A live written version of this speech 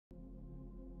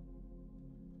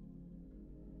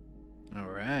All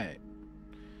right.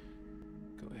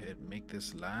 Go ahead and make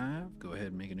this live. Go ahead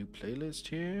and make a new playlist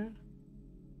here.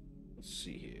 Let's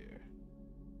see here.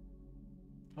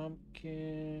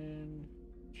 Pumpkin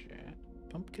Jack.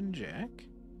 Pumpkin Jack.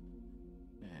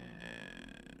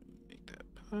 And make that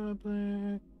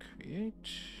public. Create.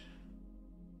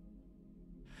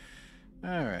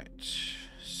 All right.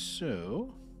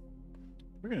 So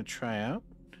we're going to try out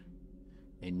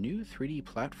a new 3D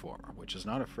platformer, which is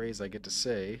not a phrase I get to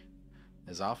say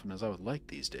as often as I would like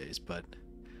these days, but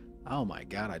oh my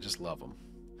god, I just love them.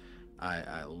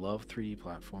 I love 3D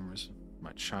platformers.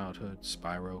 My childhood,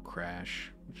 Spyro,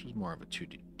 Crash, which was more of a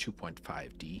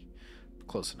 2.5D,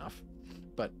 close enough.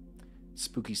 But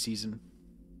spooky season,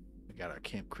 we got our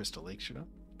Camp Crystal Lake shit up,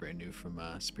 brand new from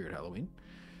Spirit Halloween.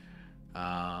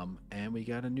 And we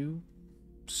got a new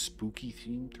spooky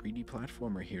themed 3D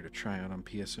platformer here to try out on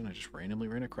PSN. I just randomly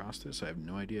ran across this. I have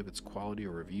no idea of its quality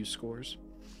or review scores.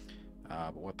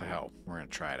 But what the hell? We're going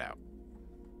to try it out.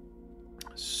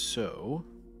 So,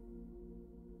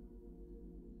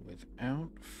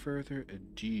 without further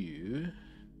ado,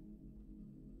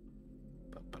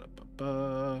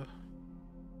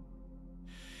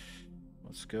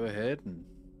 let's go ahead and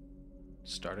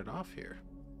start it off here.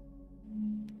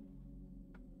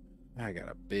 I got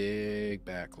a big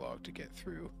backlog to get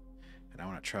through, and I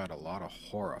want to try out a lot of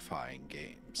horrifying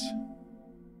games.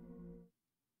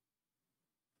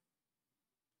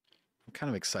 I'm kind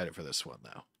of excited for this one,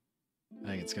 though. I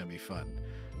think it's going to be fun.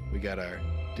 We got our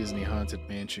Disney Haunted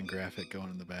Mansion graphic going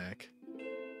in the back.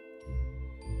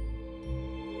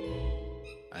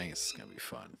 I think it's going to be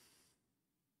fun.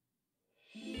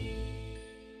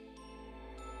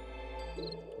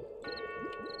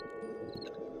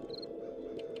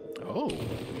 Oh,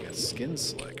 we got skin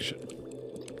selection.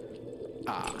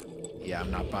 Ah, yeah,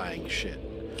 I'm not buying shit.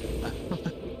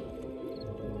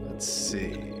 Let's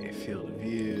see. Field of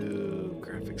view,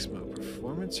 graphics mode,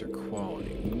 performance, or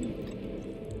quality?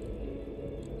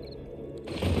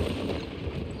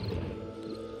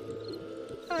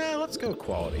 Let's go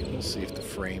quality. We'll see if the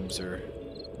frames are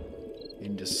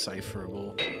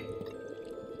indecipherable.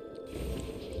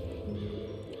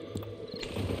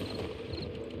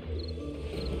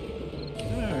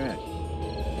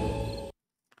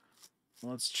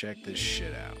 Let's check this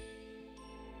shit out.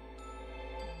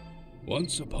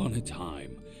 Once upon a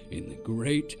time, in the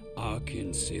great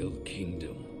Arkansas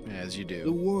Kingdom, as you do,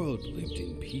 the world lived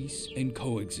in peace and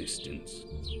coexistence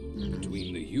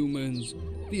between the humans,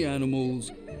 the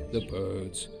animals, the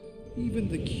birds, even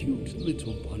the cute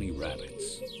little bunny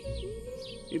rabbits.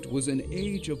 It was an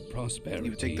age of prosperity,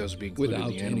 you would think those would be without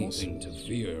the animals. anything to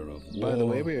fear of war, By the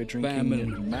way, we are drinking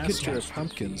famine, Master of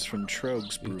Pumpkins from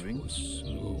Trogs Brewing. It was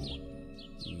so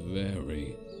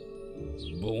very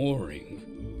boring.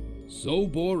 So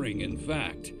boring, in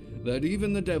fact, that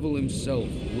even the devil himself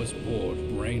was bored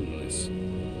brainless.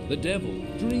 The devil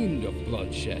dreamed of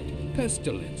bloodshed,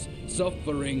 pestilence,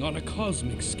 suffering on a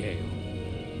cosmic scale.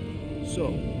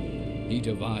 So, he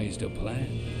devised a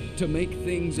plan to make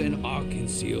things in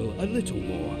Arkansas a little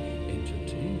more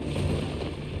entertaining.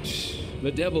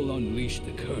 The devil unleashed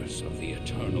the curse of the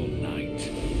eternal night.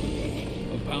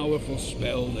 A powerful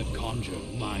spell that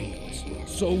conjured mindless,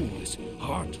 soulless,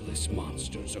 heartless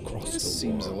monsters across the world. This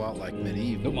seems a lot like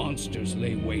medieval. The monsters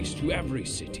lay waste to every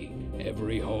city,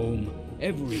 every home,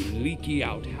 every leaky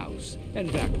outhouse, and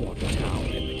backwater town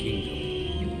in the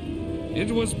kingdom.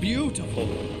 It was beautiful,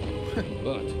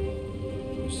 but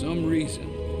for some reason,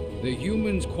 the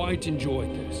humans quite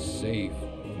enjoyed their safe,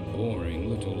 boring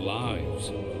little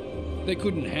lives. They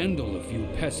couldn't handle a few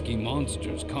pesky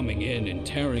monsters coming in and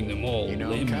tearing them all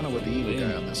limb I'm kind of with the evil guy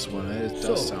on limb. this one. It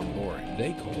does sound boring.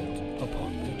 They called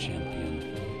upon their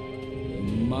champion,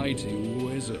 the mighty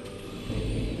wizard,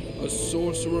 a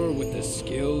sorcerer with the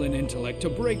skill and intellect to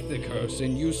break the curse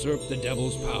and usurp the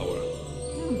devil's power.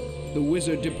 The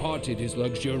wizard departed his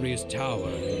luxurious tower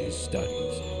and his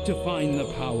studies to find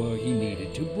the power he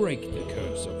needed to break the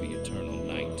curse of the eternal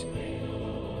night.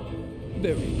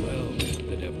 Very well,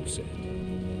 the devil said.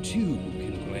 Two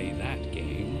can play that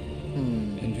game.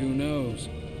 And who knows,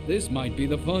 this might be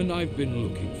the fun I've been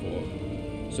looking for.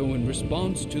 So in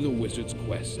response to the wizard's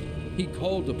quest, he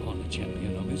called upon a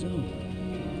champion of his own.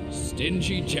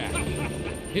 Stingy Jack,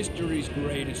 history's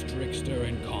greatest trickster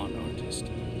and con artist,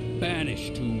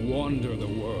 banished to wander the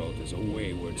world as a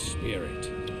wayward spirit.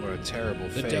 What a terrible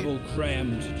fate. The devil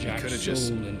crammed could've Jack's just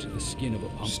soul into the skin of a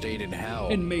pumpkin stayed in hell.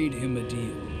 and made him a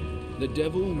deal. The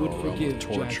devil would realm of forgive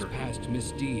Jack's torture. past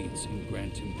misdeeds and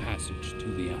grant him passage to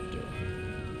the afterlife.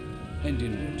 And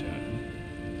in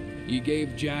return, he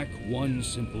gave Jack one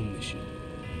simple mission: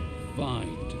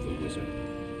 find the wizard.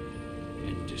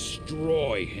 and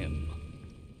destroy him.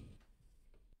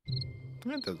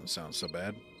 That doesn't sound so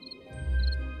bad.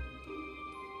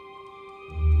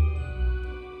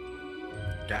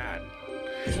 God,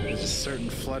 there's a certain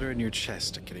flutter in your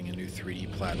chest at getting a new 3D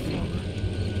platformer.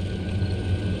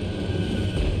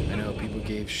 I know people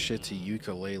gave shit to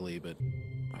Ukulele, but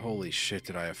holy shit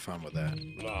did I have fun with that.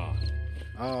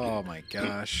 Oh my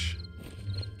gosh.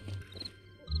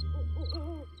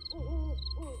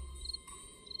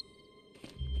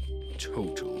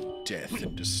 Total death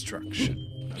and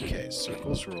destruction. Okay,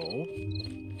 circles roll.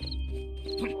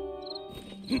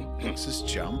 X is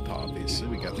jump, obviously.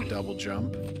 We got the double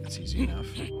jump. That's easy enough.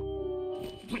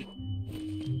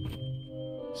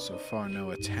 So far,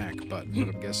 no attack button,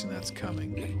 but I'm guessing that's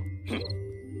coming.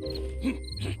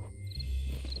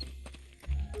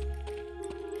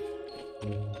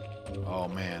 Oh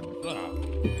man.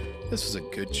 This was a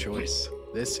good choice.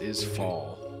 This is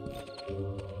fall.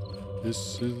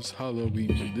 This is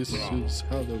Halloween. This is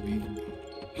Halloween.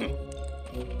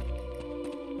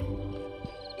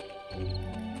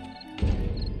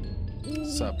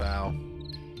 Sup, Al?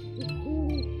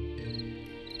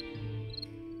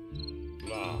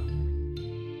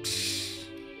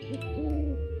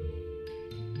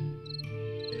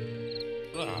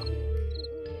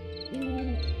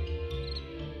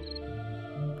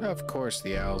 Of course,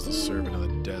 the owl's the servant of the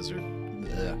desert.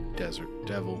 Ugh, desert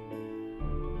devil.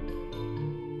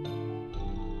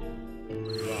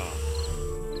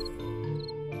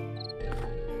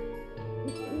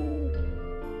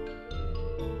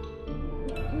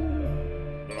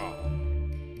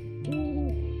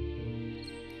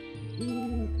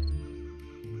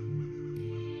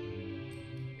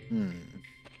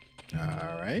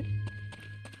 All right.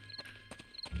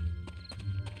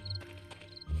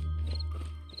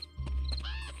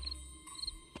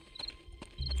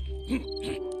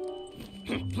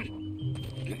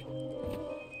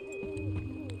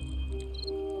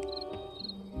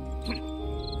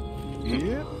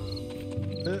 Yeah.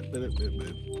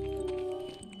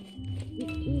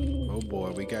 Oh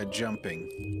boy, we got jumping.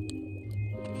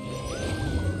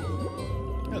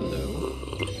 Hello.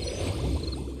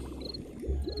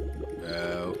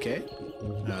 Okay.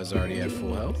 I was already at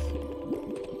full health.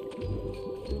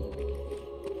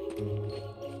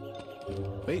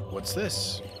 Wait, what's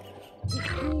this?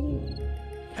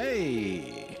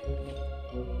 Hey!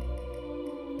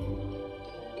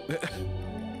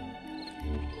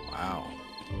 Wow.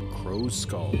 Crow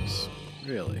skulls.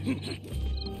 Really?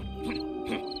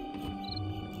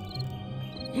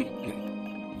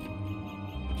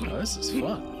 Oh, this is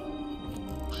fun.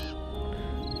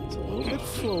 It's a little bit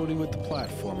floaty with the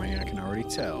platforming, I can already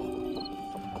tell.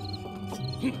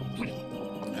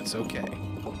 That's okay.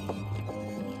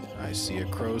 I see a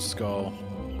crow skull.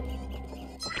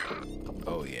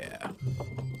 Oh yeah.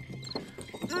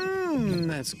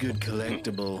 That's good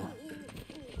collectible.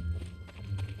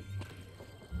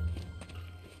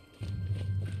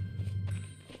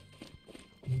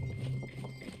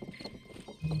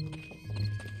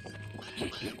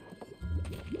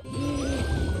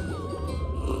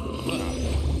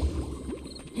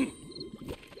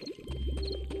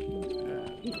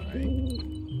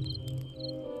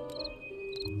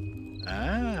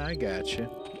 I gotcha.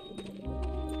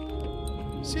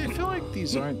 See, I feel like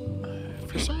these aren't...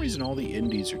 For some reason, all the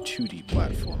indies are 2D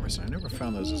platformers, and I never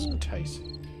found those as enticing.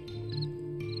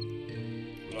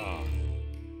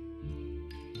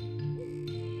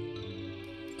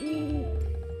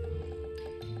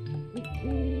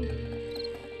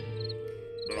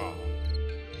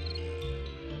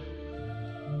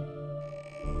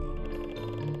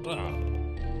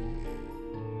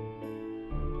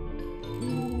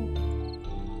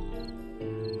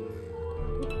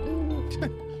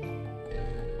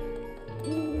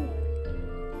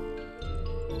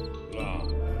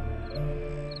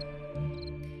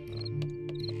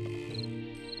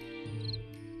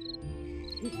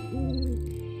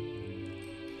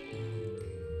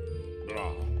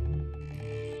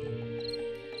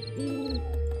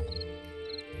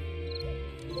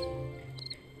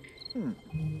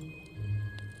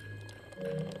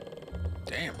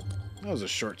 Damn, that was a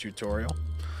short tutorial.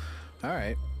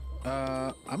 Alright,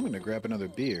 I'm gonna grab another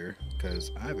beer,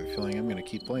 because I have a feeling I'm gonna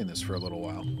keep playing this for a little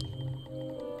while.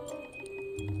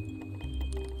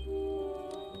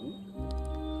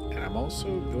 And I'm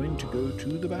also going to go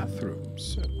to the bathroom,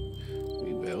 so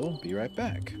we will be right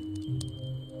back.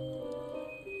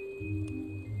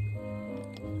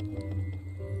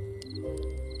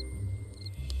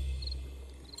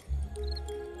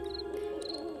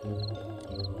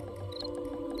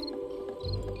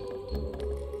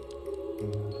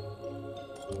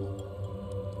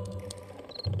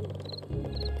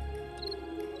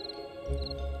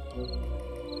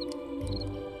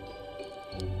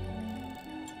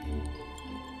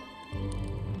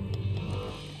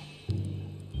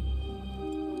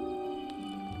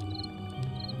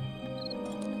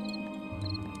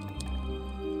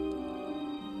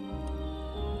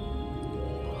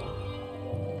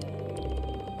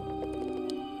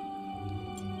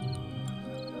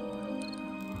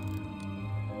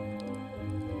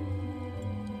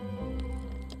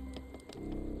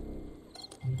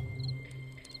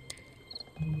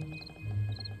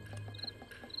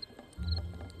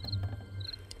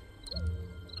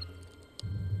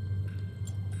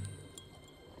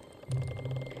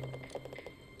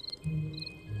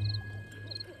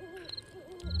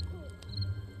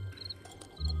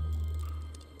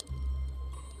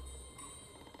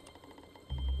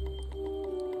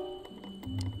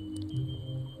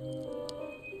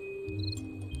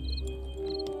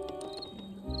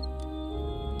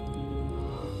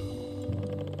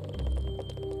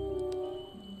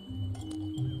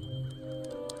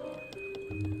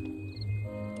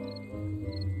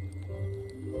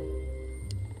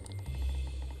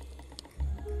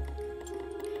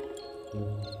 Alright,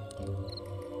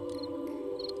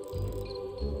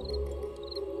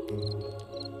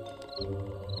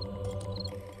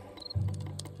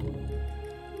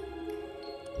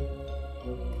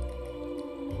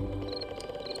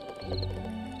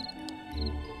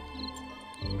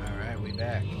 we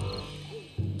back.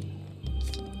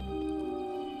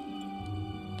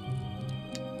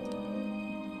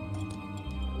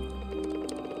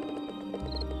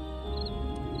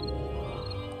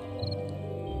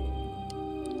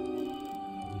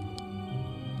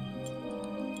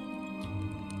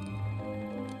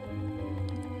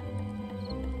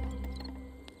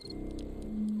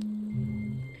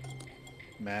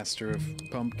 Master of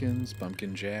Pumpkins,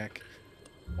 Pumpkin Jack.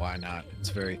 Why not? It's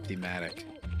very thematic.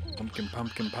 Pumpkin,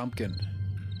 pumpkin, pumpkin.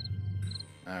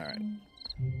 Alright.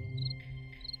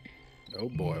 Oh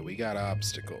boy, we got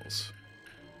obstacles.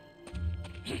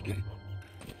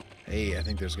 Hey, I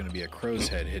think there's gonna be a crow's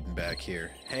head hidden back here.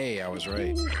 Hey, I was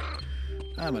right.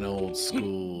 I'm an old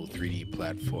school 3D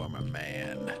platformer,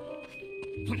 man.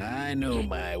 I know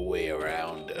my way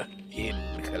around in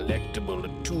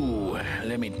Collectible 2.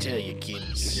 Let me tell you,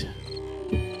 kids.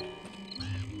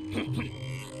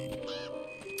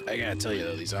 I gotta tell you,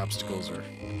 though, these obstacles are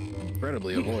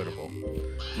incredibly avoidable.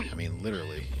 I mean,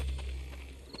 literally.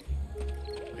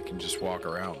 I can just walk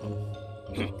around them.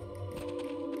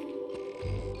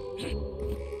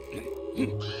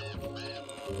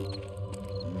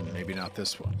 Maybe not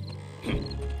this one.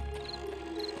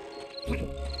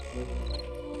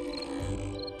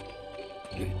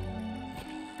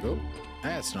 Oh,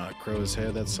 that's not a crow's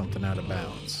head, that's something out of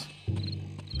bounds.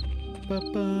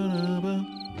 Ba-ba-da-ba.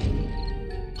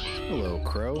 Hello,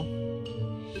 crow.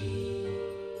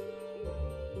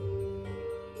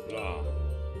 Blah.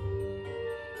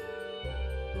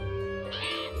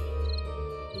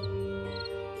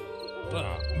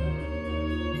 Blah.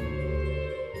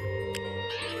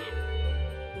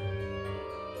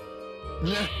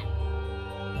 Nah.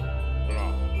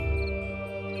 Blah.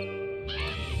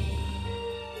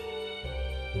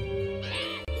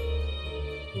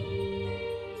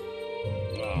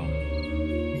 Blah.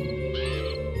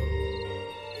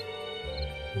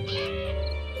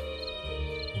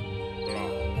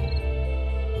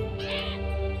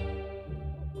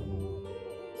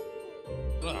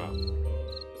 Blah.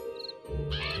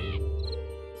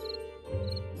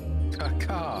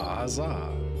 Kaka,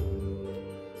 huzzah.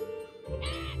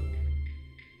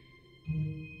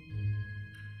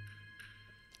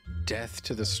 Death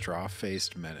to the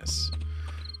straw-faced menace.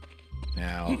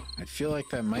 Now, I feel like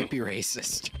that might be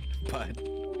racist, but,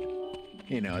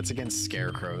 you know, it's against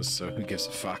scarecrows, so who gives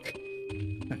a fuck?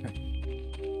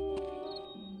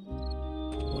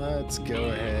 Let's go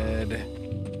ahead.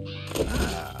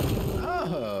 Ah,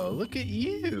 oh, look at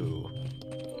you.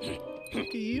 Look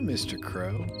at you, Mr.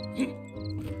 Crow.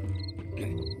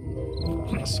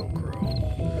 Russell Crowe.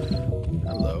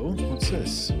 Hello, what's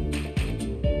this?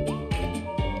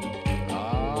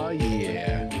 Ah,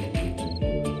 yeah.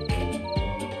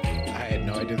 I had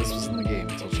no idea this was in the game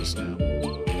until just now.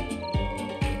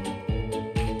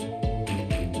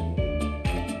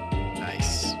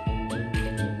 Nice.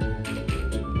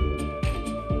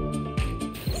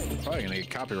 Probably gonna get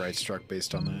copyright struck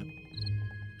based on that.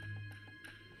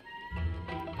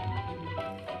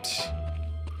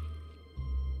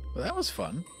 Well, that was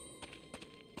fun.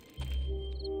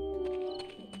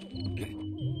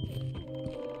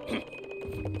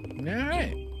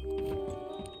 Alright.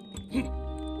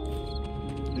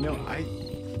 You know, I've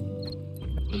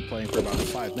been playing for about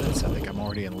 5 minutes. I think I'm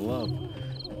already in love.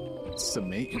 It's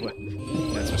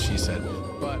amazing. That's what she said.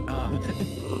 But,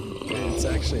 it's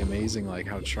actually amazing, like,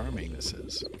 how charming this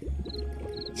is.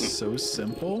 It's so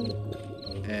simple,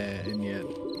 and yet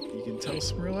you can tell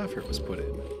some real effort was put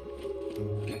in.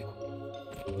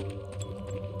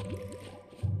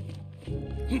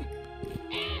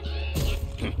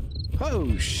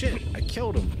 Oh shit, I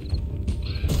killed him.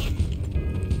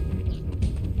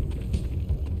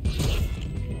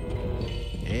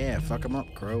 Yeah, fuck him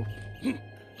up, Crow.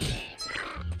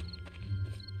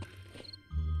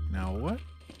 Now what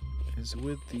is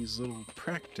with these little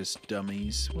practice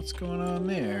dummies? What's going on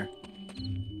there?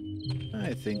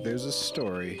 I think there's a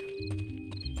story.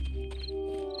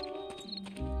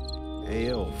 Hey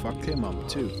yo, fuck him up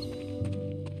too.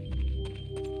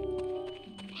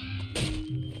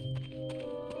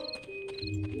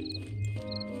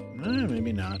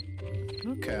 Maybe not.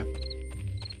 Okay.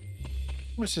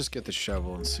 Let's just get the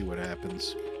shovel and see what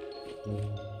happens.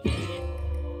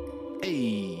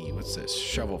 Hey, what's this?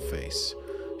 Shovel face.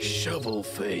 Shovel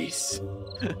face.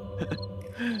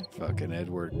 Fucking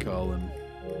Edward Cullen.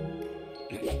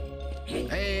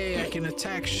 Hey, I can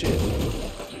attack shit.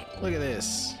 Look at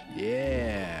this.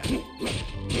 Yeah.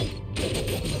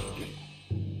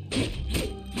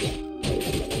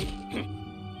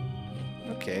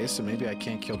 Okay, so maybe I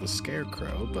can't kill the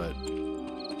scarecrow, but...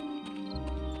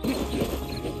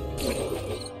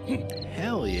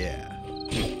 Hell yeah.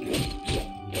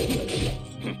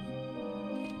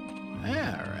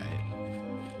 Alright.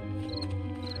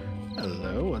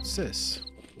 Hello, what's this?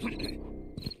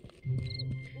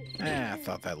 I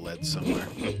thought that led somewhere.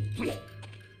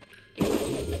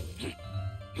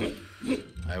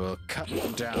 I will cut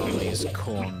down these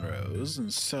cornrows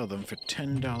and sell them for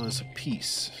 $10 a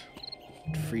piece.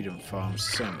 Freedom Farm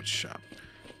Sandwich Shop.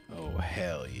 Oh,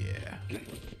 hell yeah.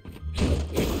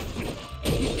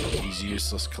 These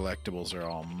useless collectibles are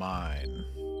all mine.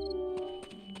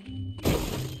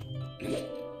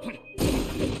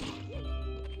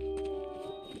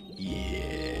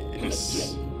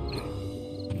 Yes.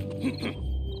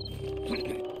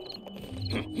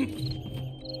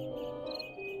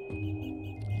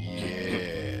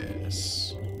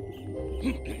 Yes.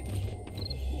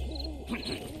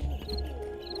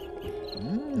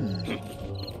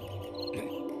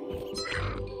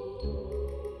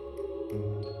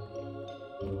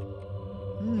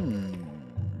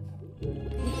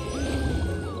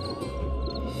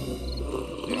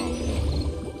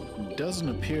 Doesn't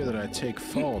appear that I take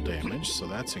fall damage, so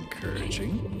that's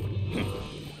encouraging.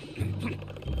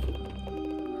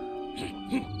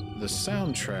 The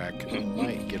soundtrack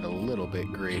might get a little bit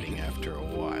grating after a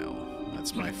while.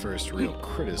 That's my first real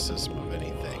criticism of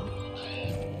anything.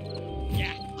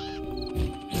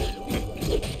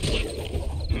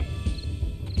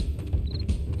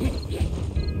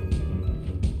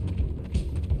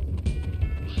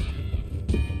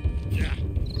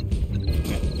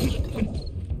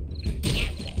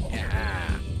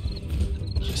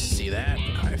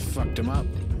 Fucked him up.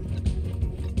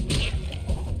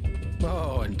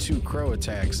 Oh, and 2 crow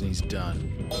attacks and he's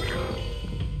done.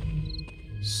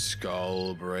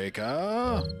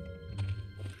 Skullbreaker.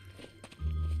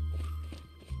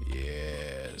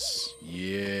 Yes.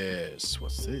 Yes.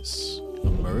 What's this? A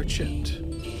merchant.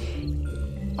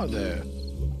 Are there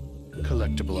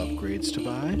collectible upgrades to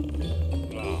buy?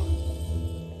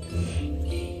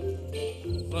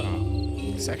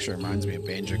 This actually reminds me of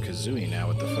Banjo-Kazooie now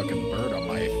with the fucking bird on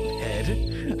my head.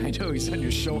 I know he's on your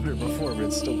shoulder before, but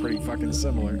it's still pretty fucking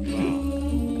similar.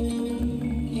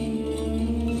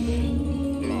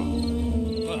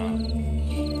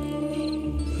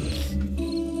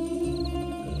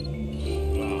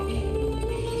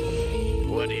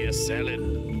 What are you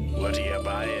selling? What are you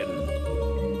buying?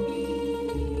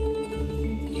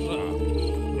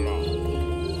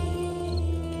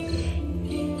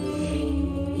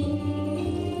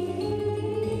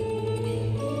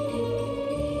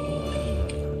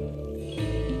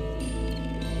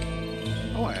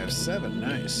 Oh, I have 7.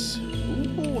 Nice.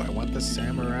 Ooh, I want the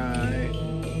samurai.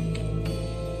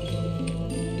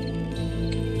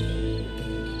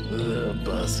 The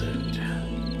buzzard.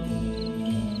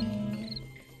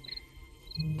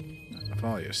 If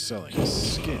all you're selling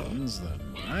is skins, then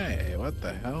hey, what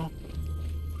the hell?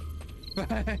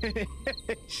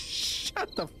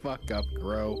 Shut the fuck up,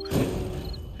 Grow.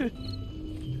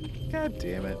 God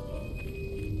damn it.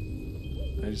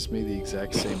 I just made the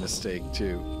exact same mistake,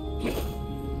 too.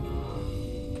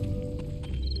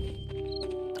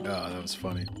 Oh, that was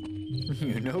funny.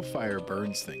 You know fire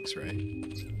burns things, right?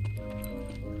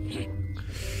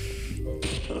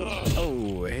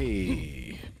 Oh,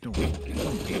 hey. Don't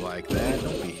be like that.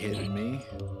 Don't be hitting me.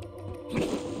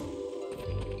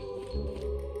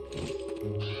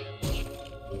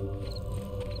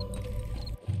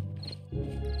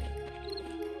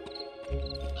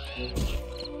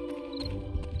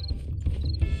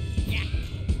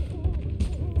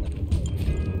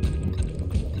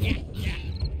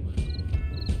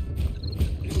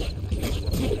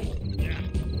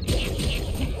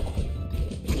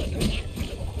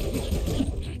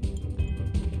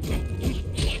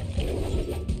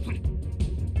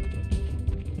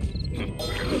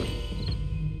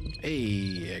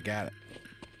 Hey, I got it.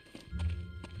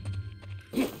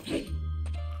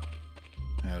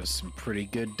 That was some pretty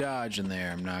good dodge in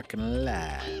there, I'm not gonna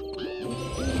lie.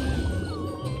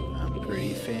 I'm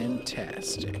pretty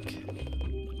fantastic.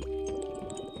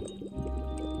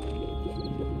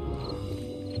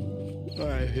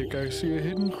 I think I see a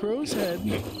hidden crow's head.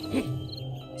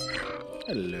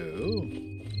 Hello.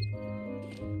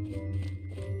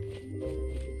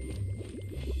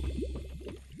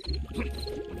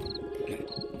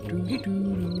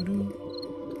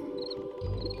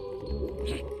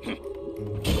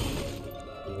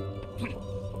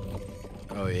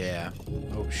 Oh, yeah.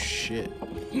 Oh, shit.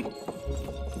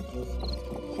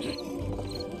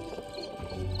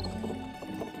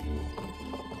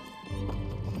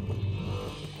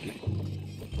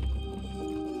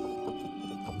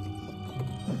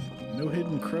 No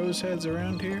hidden crow's heads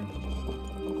around here?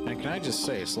 And can I just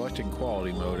say, selecting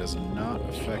quality mode has not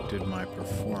affected my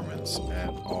performance at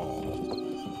all.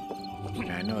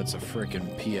 I know it's a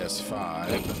frickin'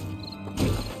 PS5,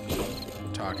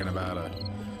 and talking about a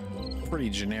pretty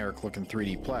generic looking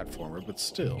 3D platformer, but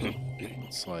still,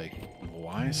 it's like,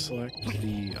 why select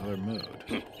the other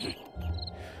mode?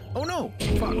 Oh no!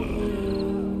 Fuck!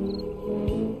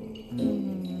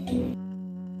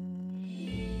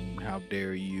 How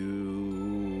dare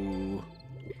you?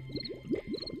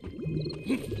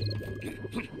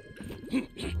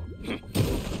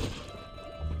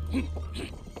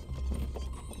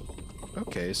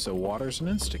 Okay, so water's an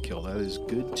insta-kill. That is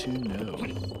good to know.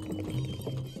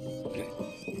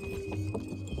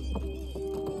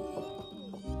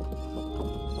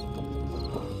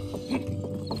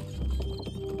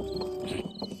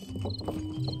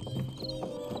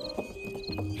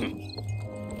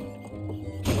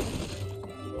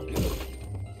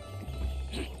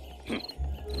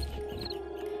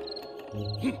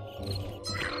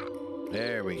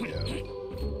 There we go.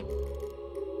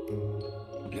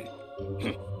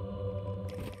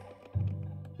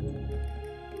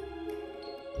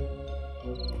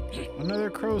 Another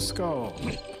crow skull.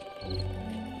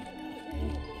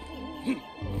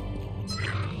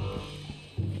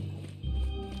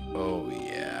 Oh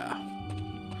yeah.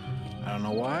 I don't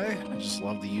know why, I just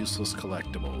love the useless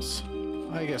collectibles.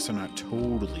 I guess they're not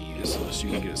totally useless. You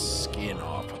can get a skin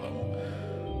off of them.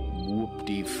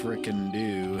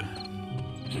 Whoop-de-frickin-do.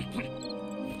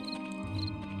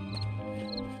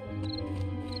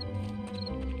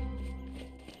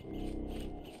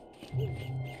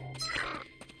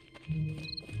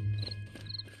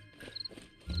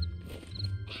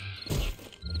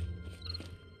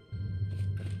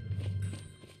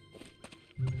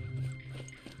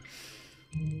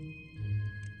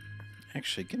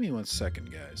 Actually, give me 1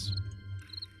 second, guys.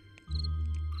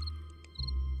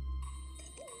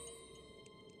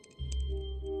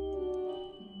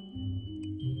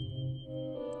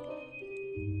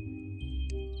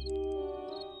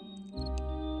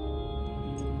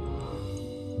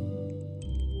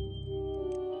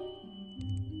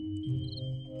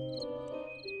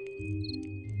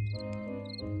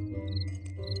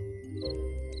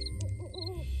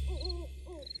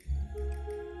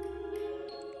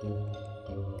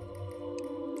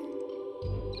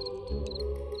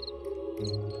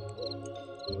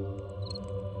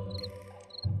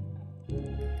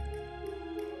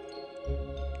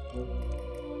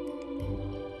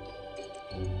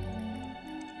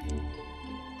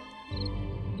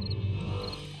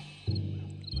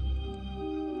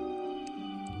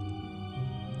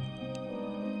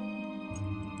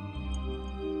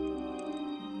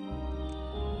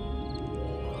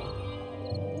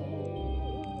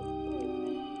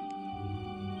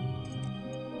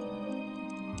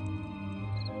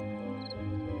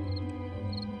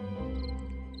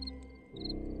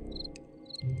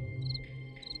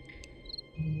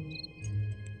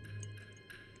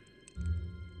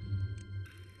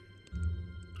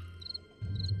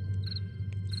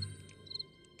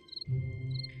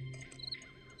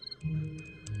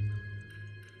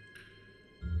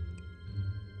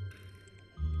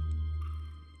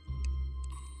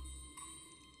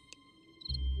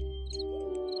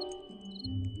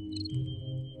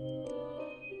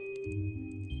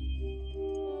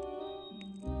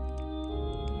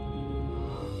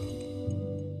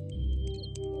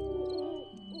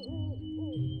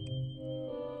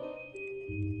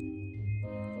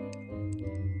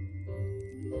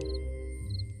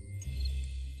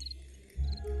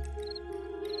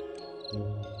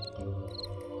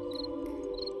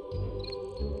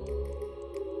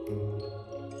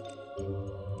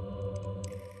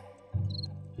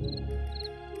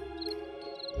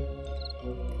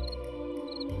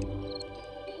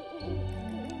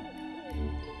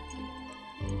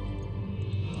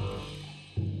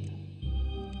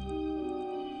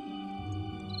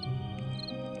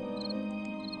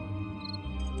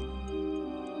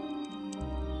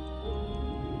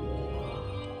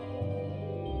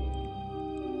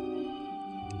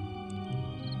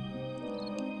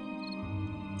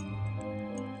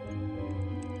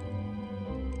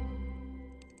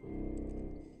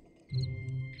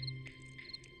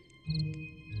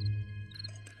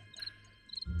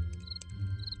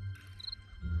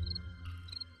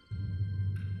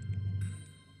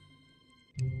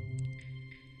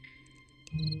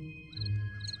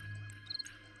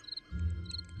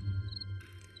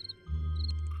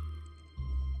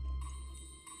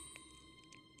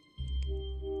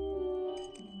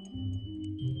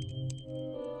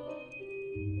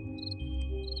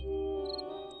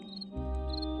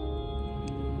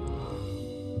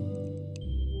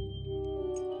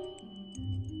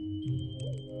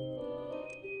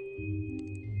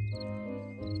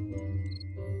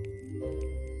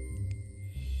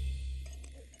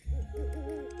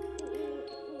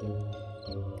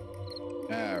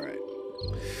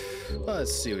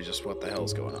 Let's see just what the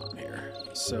hell's going on here.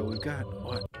 So we've got,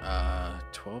 what,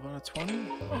 12 out of 20?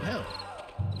 Oh, hell.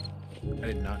 I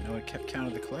did not know it kept count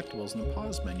of the collectibles in the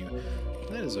pause menu.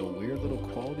 That is a weird little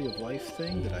quality of life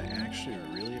thing that I actually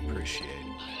really appreciate.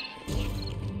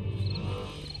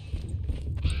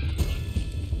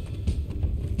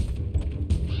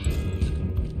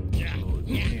 Oh,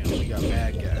 damn, we got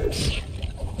bad guys.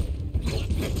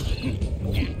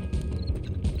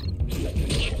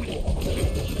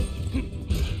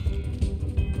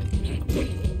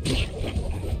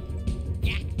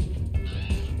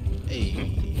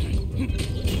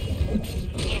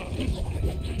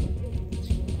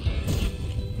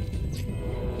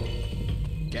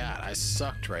 God, I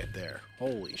sucked right there.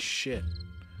 Holy shit.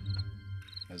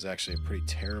 That was actually a pretty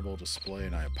terrible display,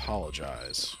 and I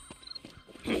apologize.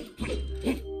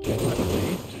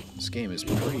 Luckily, this game is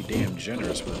pretty damn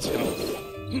generous with its health.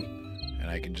 And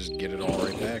I can just get it all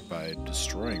right back by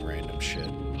destroying random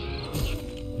shit.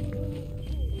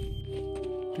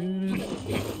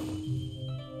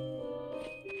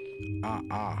 My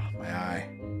eye.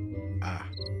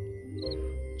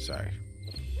 Sorry.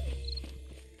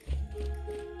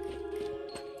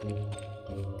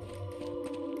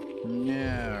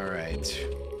 Alright.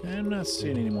 I'm not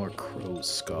seeing any more crow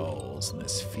skulls in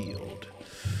this field.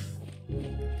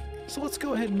 So let's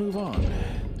go ahead and move on.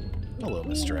 Hello,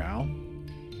 Mr. Owl.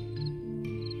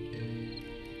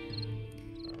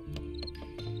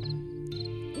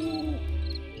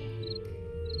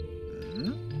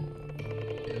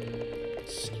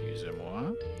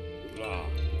 Excusez-moi.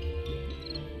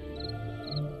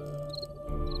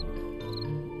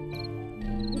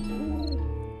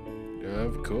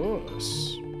 Of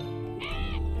course.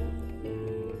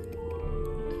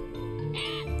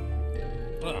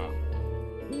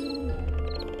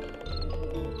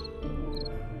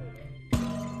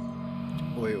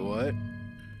 Wait, what?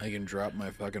 I can drop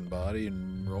my fucking body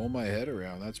and roll my head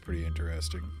around. That's pretty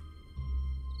interesting.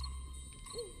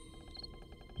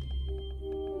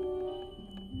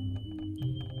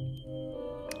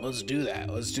 Let's do that.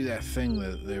 Let's do that thing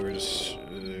that they were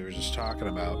just talking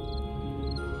about.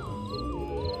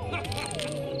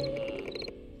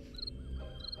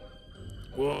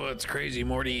 Whoa, that's crazy,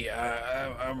 Morty.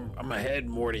 I'm ahead,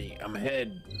 Morty. I'm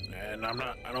ahead, and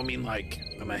I don't mean like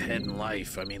I'm ahead in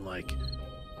life. I mean like,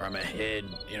 or I'm ahead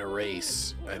in a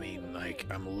race. I mean like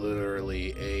I'm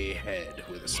literally ahead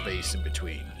with a space in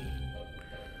between.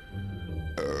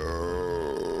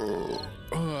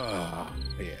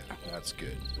 Yeah, that's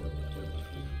good.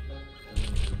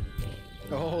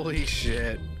 Holy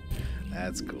shit,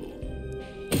 that's cool.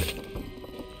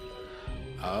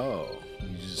 Oh.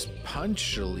 You just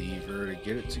punch a lever to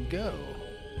get it to go.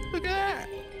 Look at that!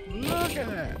 Look at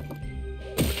that!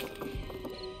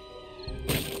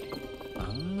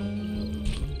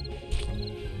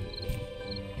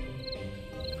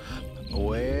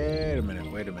 Wait a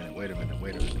minute, wait a minute, wait a minute,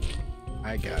 wait a minute.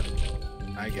 I got it.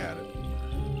 I got it.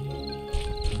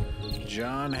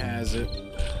 John has it.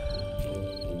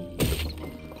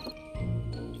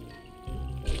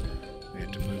 We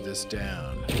have to move this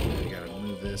down. We gotta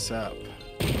move this up.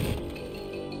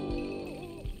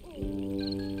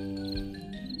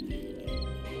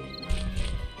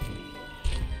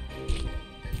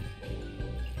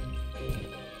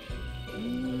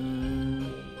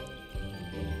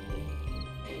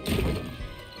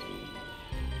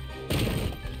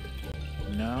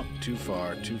 No, too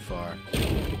far, too far.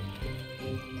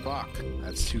 Fuck,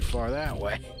 that's too far that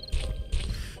way.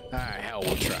 Alright, hell,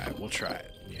 we'll try it, we'll try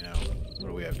it. You know, what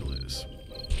do we have to lose?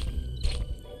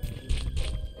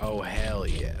 Oh, hell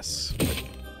yes.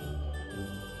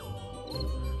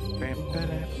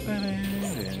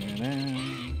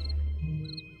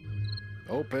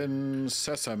 Open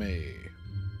sesame.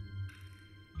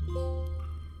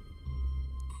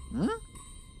 Hmm?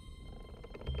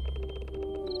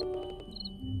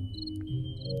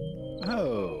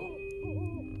 Oh.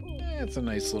 That's a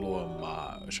nice little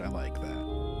homage. I like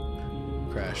that.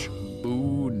 Crash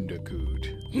Bandicoot.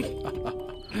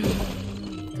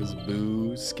 Because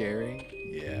Boo's scary?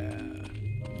 Yeah.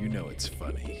 You know it's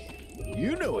funny.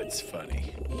 You know it's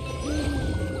funny.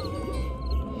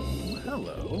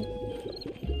 Hello.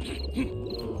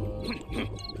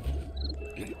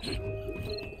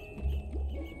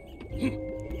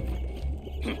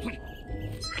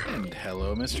 And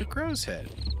hello, Mr. Crow's Head.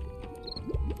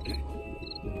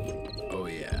 Oh,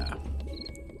 yeah.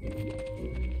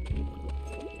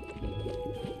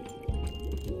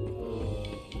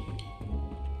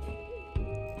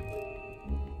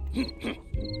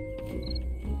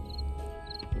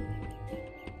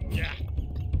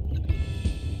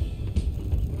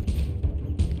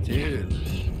 Dude,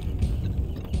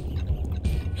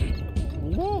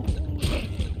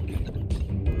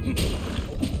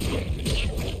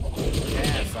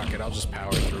 Fuck it, I'll just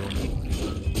power through them.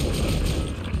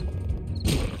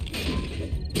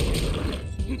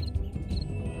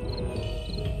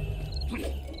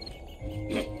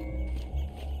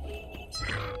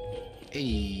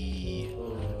 Hey.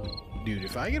 Dude,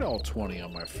 if I get all 20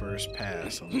 on my first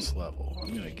pass on this level,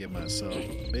 I'm gonna give myself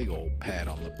a big old pat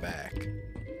on the back.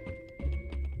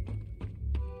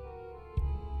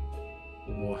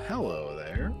 Well, hello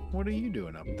there. What are you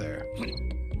doing up there?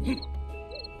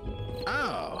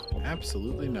 Oh,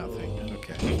 absolutely nothing.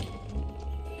 Okay.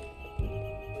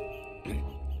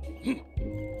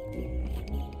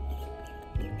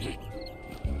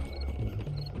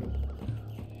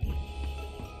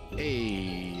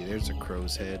 Hey, there's a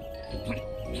crow's head.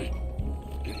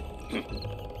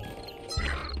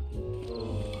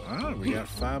 Oh, we got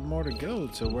 5 more to go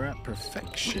till we're at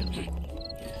perfection.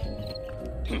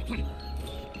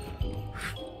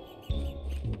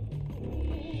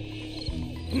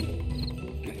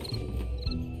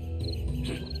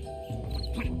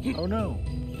 Oh no.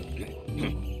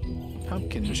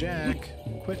 Pumpkin Jack,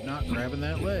 quit not grabbing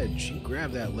that ledge. You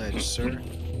grab that ledge, sir.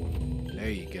 There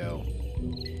you go.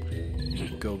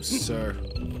 You go, sir.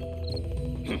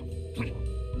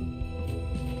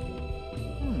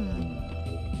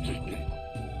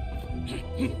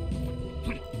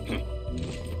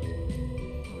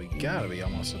 We gotta be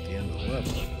almost at the end of the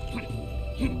level.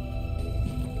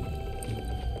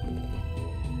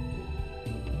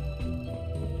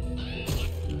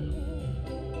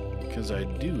 Because I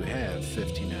do have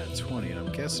 15 out of 20, and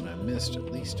I'm guessing I missed at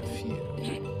least a few.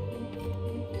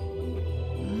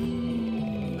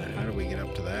 How do we get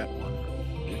up to that one?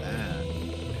 That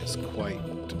is quite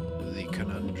the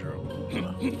conundrum.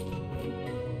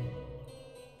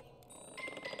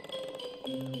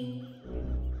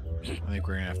 I think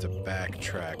we're gonna have to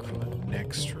backtrack for the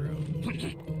next room.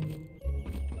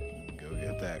 Go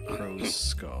get that crow's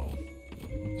skull.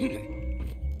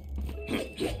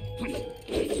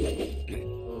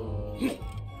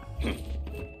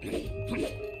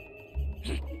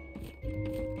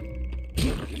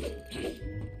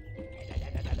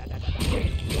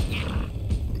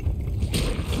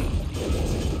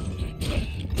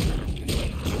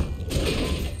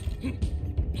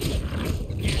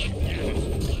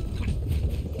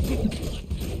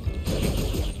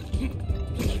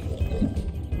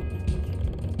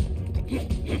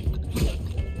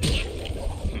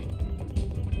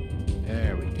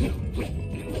 There we go.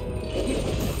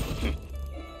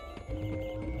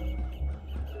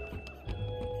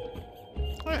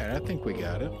 Alright, I think we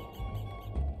got it.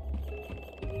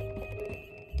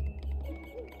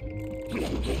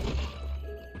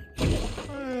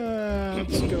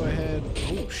 Let's go ahead.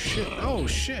 Oh shit. Oh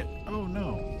shit. Oh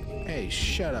no. Hey,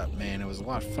 shut up, man. It was a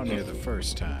lot funnier the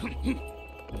first time.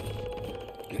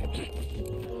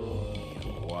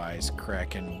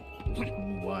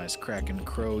 Wisecracking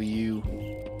crow, you.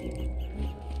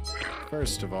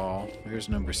 First of all, here's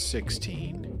number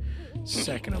 16.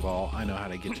 Second of all, I know how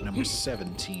to get to number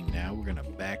 17 now. We're gonna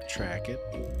backtrack it.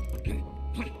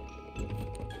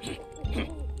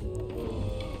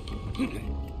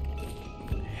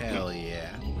 Hell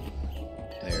yeah.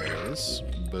 There it is.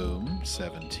 Boom,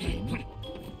 17.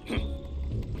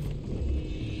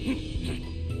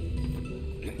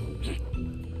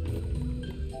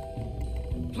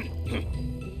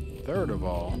 Third of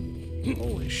all,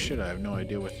 holy shit, I have no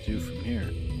idea what to do from here.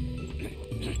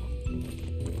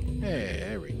 Hey,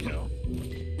 there we go.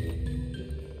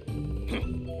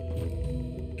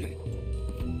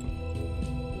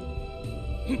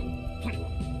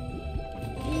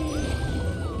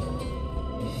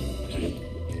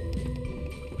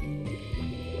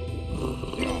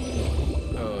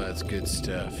 Oh, that's good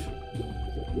stuff.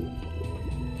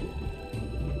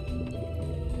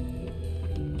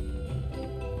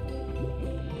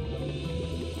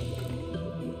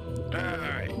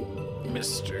 Alright,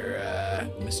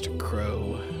 Mr.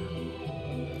 Crow.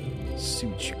 See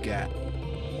what you got.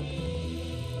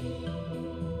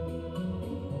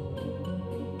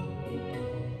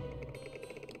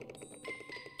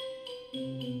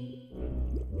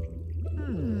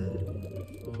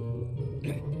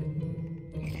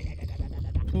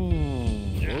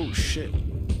 Oh shit.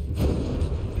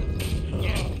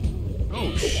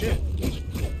 Oh shit.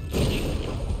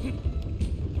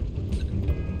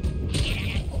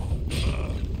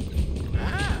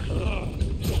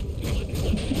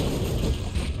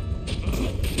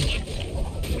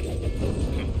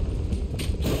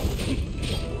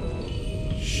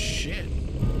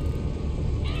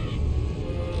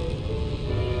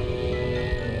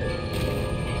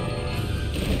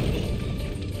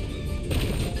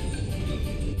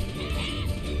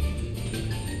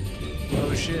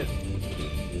 Shit.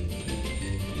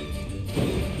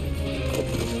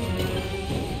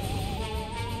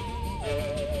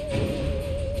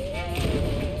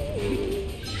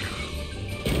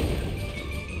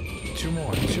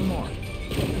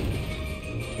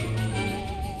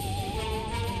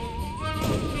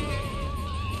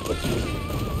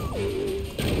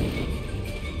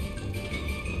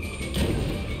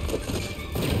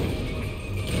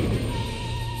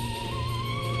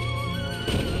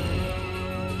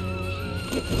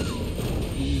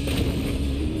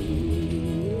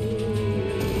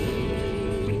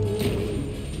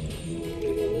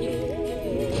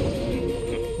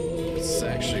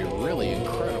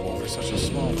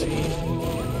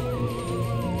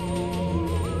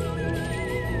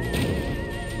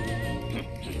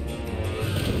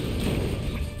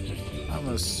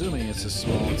 Assuming it's a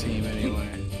small team anyway,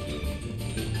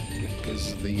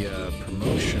 because the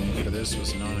promotion for this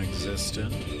was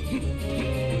non-existent. I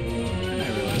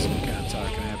realize I'm kind of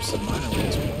talking absent-mindedly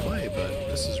as we play, but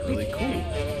this is really cool.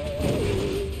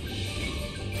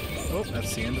 Oh,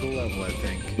 that's the end of the level, I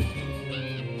think.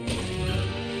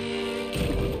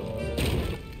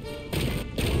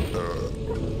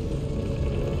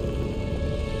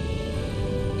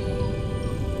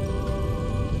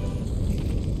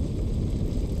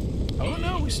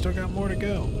 Still got more to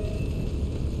go.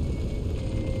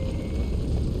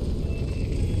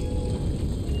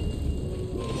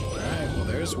 Alright, well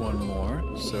there's one more.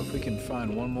 So if we can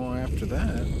find one more after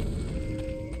that,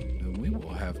 then we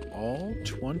will have all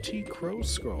 20 crow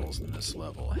skulls in this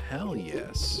level. Hell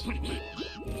yes.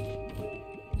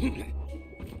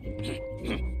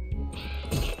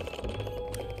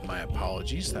 My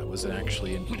apologies, that was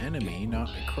actually an enemy, not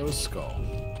a crow skull.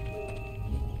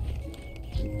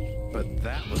 But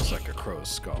that looks like a crow's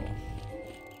skull.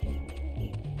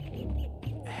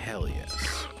 Hell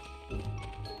yes.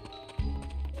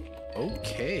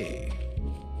 Okay.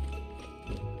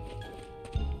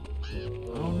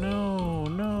 Oh no,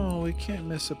 no, we can't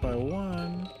miss it by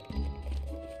one.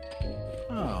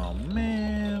 Oh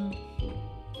man.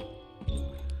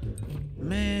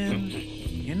 Man,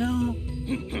 you know,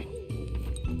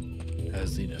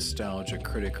 as the nostalgia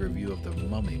critic review of The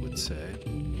Mummy would say.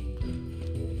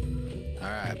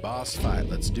 Alright, boss fight,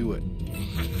 let's do it.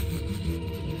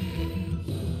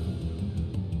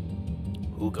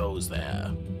 Who goes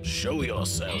there? Show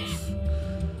yourself.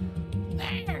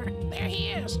 There he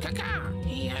is, Kaka.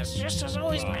 He is just as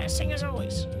always menacing as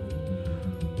always.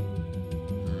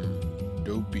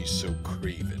 Don't be so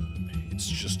craven. It's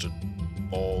just a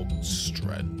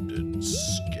bog-stranded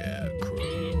scarecrow.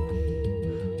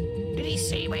 Did he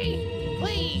see me?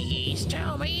 Please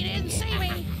tell me he didn't see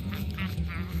me.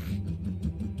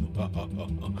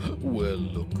 Well,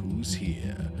 look who's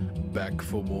here. Back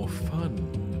for more fun,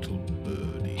 little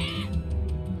birdie.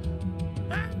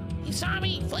 Ah, he saw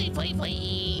me. Flee, flee,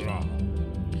 flee.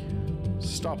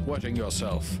 Stop wetting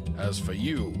yourself. As for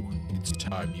you, it's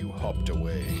time you hopped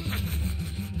away.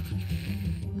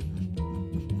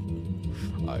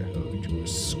 I heard you were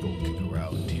skulking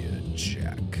around here,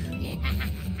 Jack.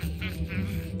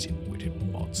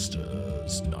 Dim-witted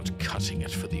monsters, not cutting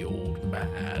it for the old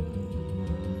man.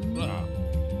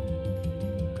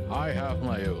 I have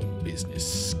my own business,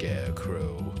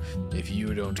 Scarecrow. If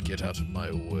you don't get out of my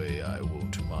way, I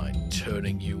won't mind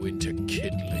turning you into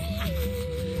kindling.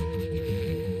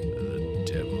 The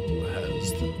devil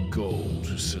has the gall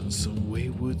to send some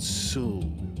wayward soul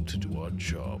to do our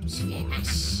jobs for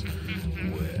us.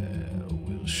 Well,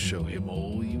 we'll show him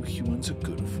all you humans are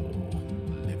good for,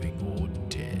 living or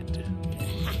dead.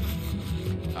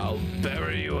 I'll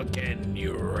bury you again,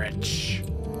 you wretch.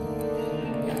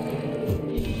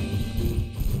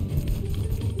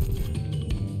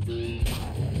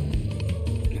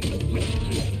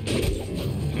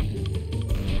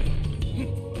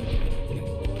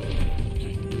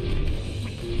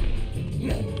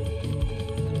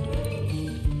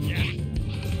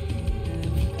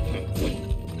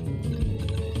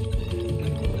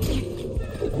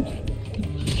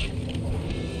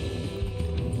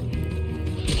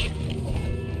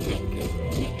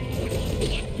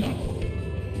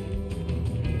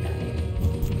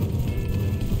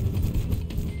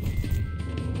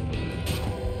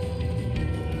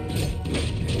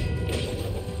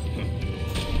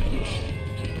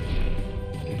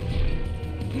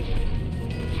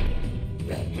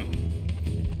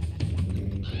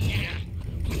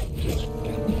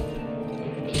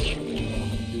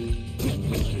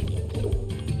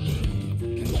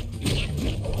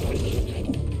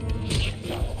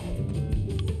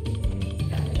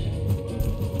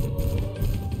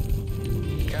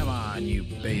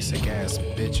 Basic ass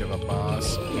bitch of a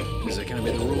boss. Is it gonna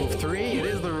be the rule of three? It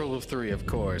is the rule of three, of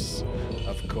course.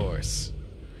 Of course.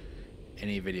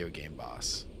 Any video game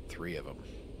boss. 3 of them.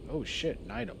 Oh shit,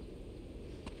 an item.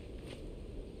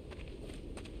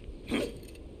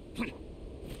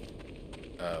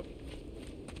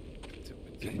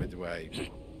 Do I...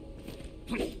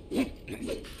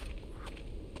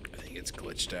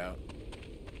 glitched out.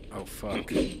 Oh,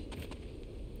 fuck.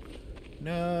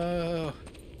 No!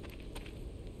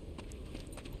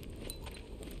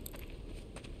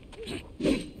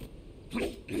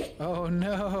 Oh,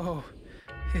 no!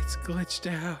 It's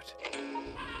glitched out.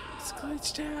 It's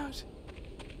glitched out.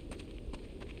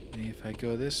 Maybe if I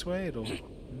go this way, it'll...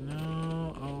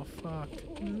 No. Oh, fuck.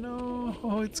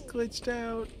 No, it's glitched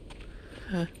out.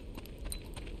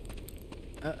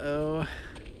 Uh-oh.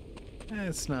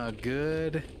 That's not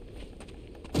good.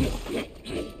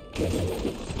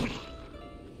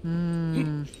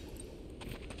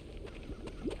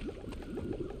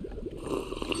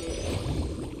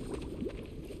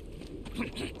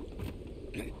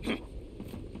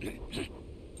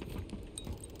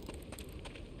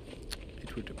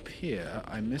 It would appear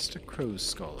I missed a crow's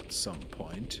skull at some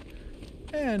point,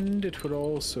 and it would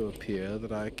also appear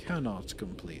that I cannot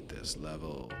complete this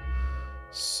level.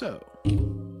 So...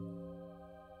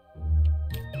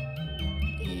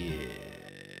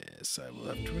 yes, I will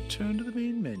have to return to the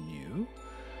main menu,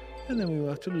 and then we will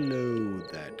have to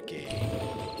load that game.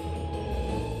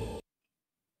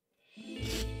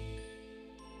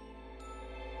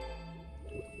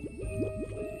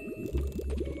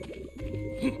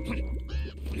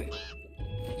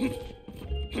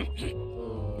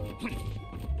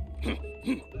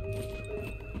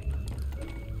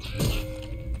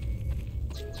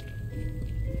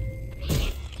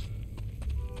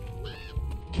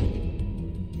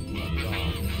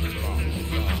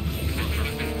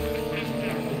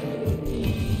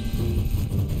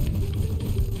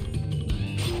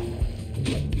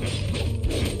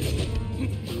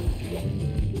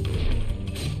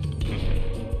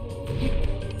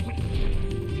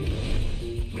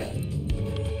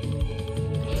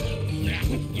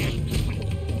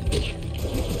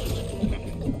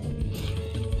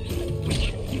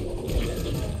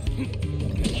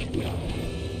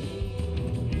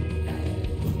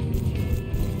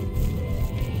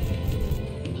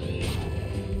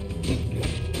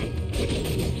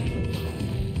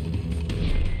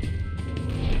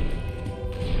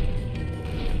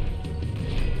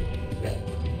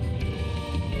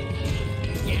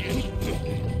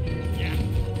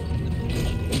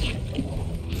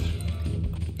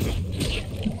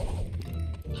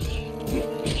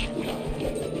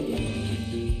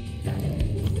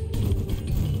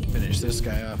 This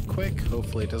guy off quick.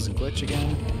 Hopefully it doesn't glitch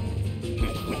again.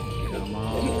 Come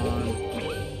on.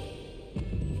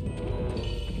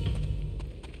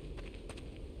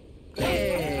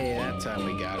 Hey, that time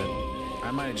we got it.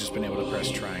 I might have just been able to press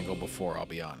triangle before, I'll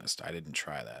be honest. I didn't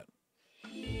try that.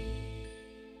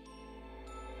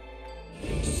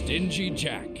 Stingy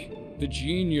Jack, the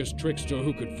genius trickster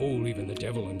who could fool even the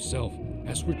devil himself,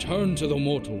 has returned to the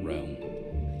mortal realm.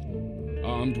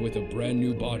 Armed with a brand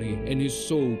new body and his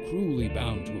soul cruelly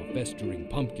bound to a festering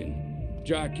pumpkin,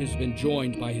 Jack has been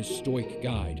joined by his stoic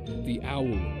guide, the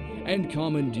Owl, and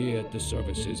commandeered the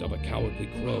services of a cowardly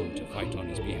crow to fight on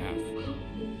his behalf.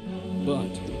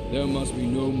 But there must be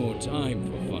no more time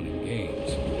for fun and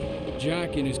games.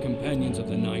 Jack and his companions of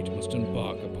the night must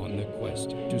embark upon their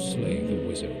quest to slay the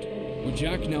wizard. With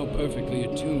Jack now perfectly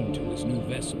attuned to his new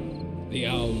vessel, the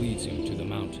Owl leads him to the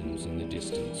mountains in the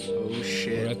distance. Oh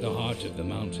shit. We're at the heart of the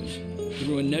mountain,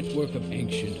 through a network of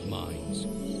ancient mines.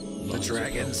 The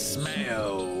dragon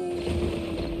smell.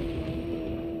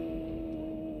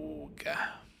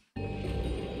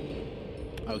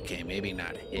 Okay, maybe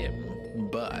not him,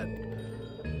 but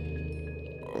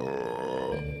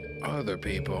other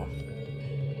people.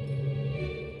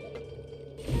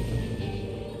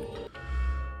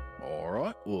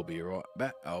 Alright, we'll be right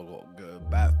back. I'll go to the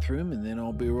bathroom and then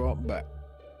I'll be right back.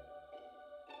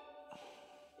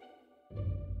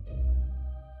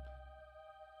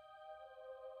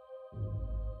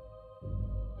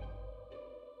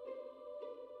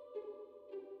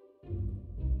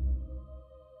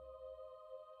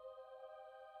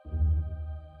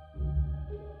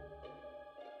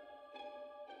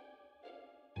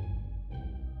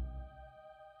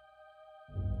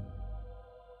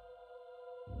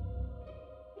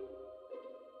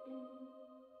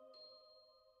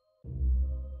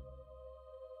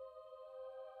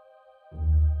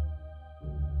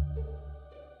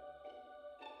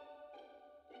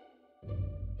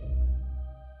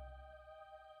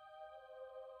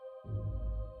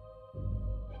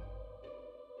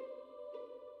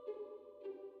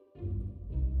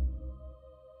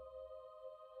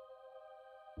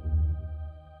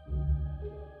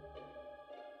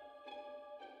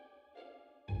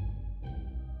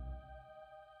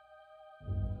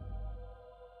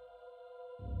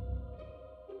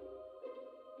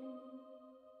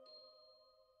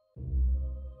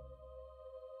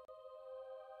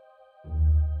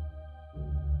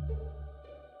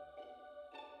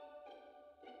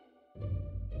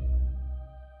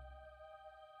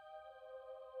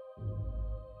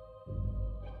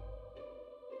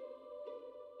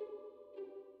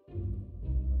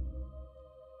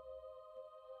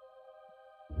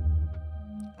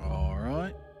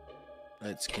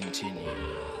 Let's continue.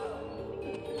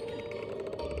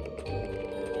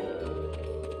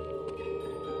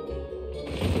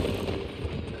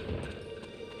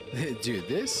 Dude,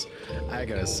 this, I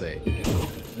gotta say,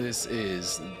 this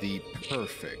is the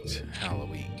perfect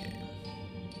Halloween game.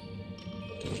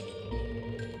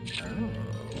 Oh,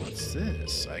 what's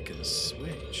this? I can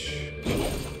switch.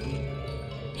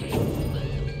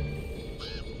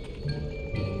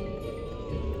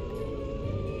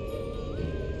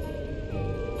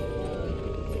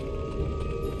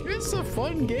 It's a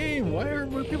fun game. Why are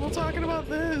more people talking about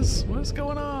this? What's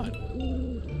going on?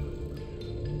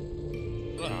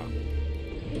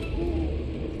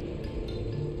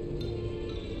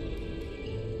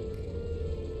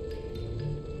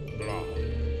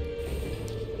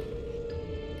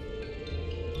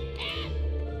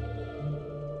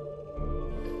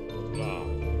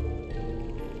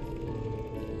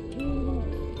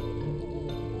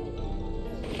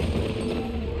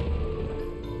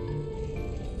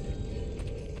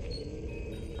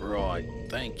 Right,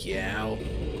 thank you, Al.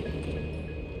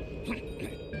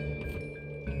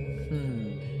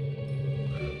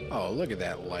 Oh, look at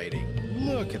that lighting.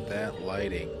 Look at that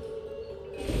lighting.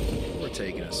 We're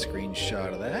taking a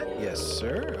screenshot of that. Yes,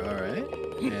 sir. All right.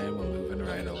 And we're moving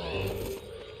right along.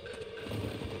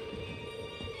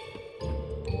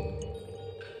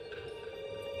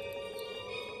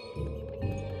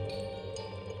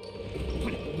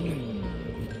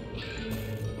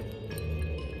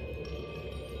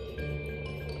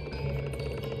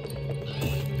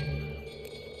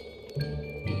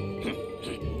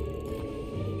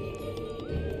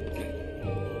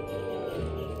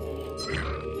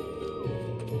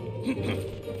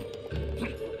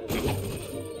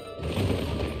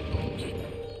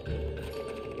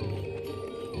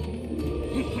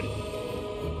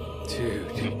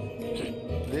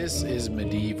 Dude, this is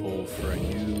medieval for a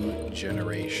new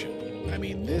generation. I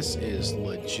mean, this is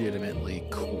legitimately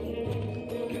cool.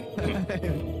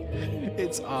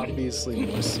 It's obviously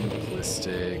more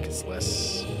simplistic, it's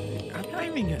less... I'm not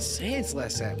even gonna say it's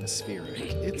less atmospheric.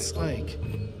 It's like...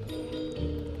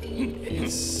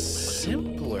 It's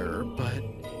simpler, but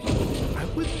I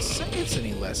wouldn't say it's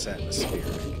any less atmospheric.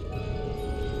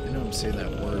 I know I'm saying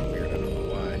that word weird, I don't know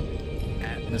why.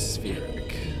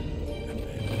 Atmospheric.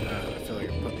 I feel like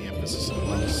I'm putting the emphasis on the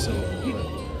last syllable,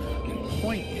 but the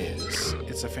point is,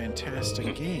 it's a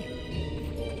fantastic game.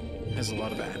 It has a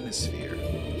lot of atmosphere.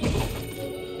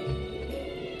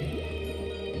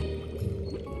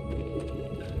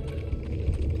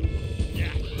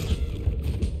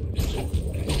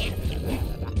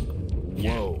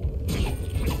 Whoa.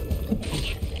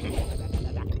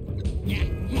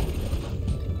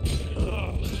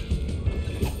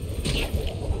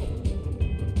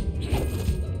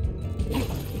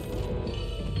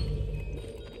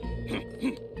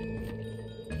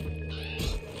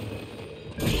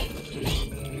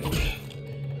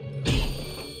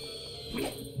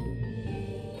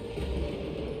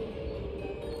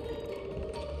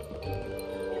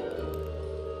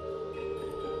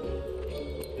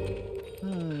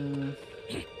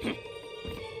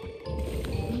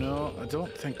 No, I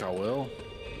don't think I will.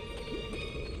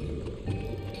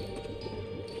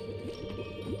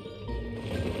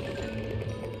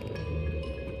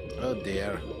 Oh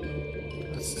dear.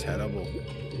 That's terrible.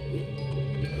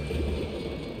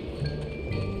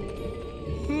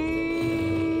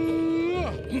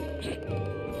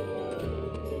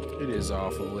 It is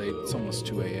awful late. It's almost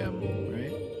 2 a.m.,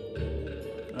 right?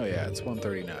 Oh yeah, it's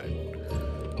 1:39.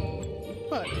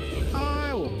 But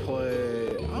I will play.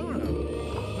 I'm gonna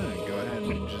go ahead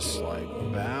and just like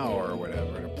vow or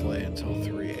whatever to play until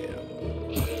 3 a.m.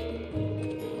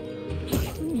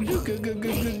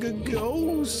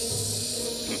 Ghosts.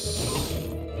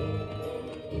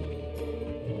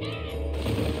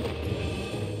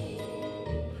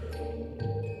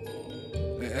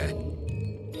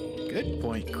 Good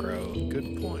point, Crow.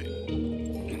 Good point.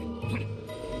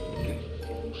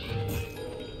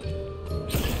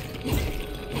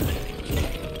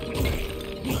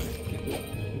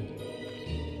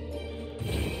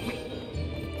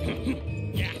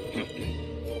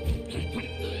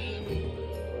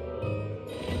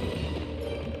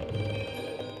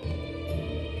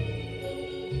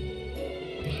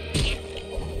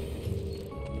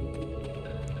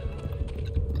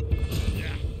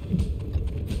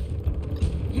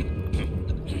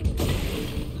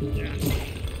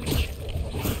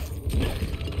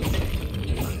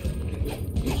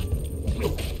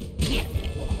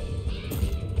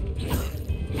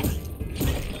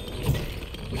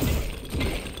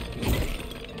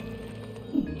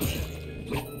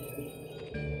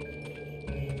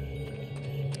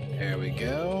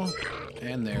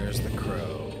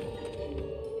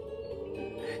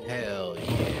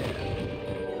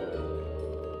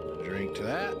 Drink to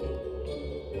that.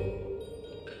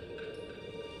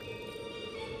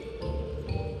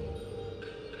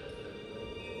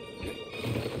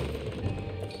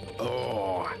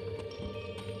 Oh.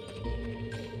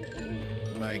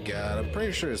 My God, I'm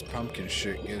pretty sure this pumpkin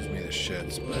shit gives me the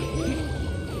shits, but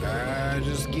I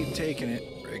just keep taking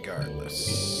it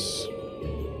regardless.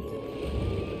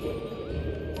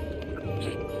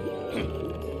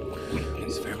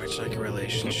 It's very much like a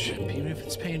relationship. Even if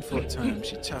it's painful at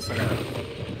times, you tough it out.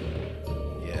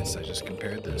 Yes, I just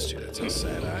compared those two. That's how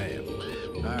sad I am.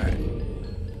 Alright.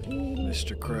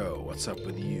 Mr. Crow, what's up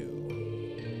with you?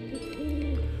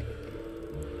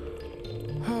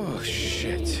 Oh,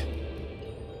 shit.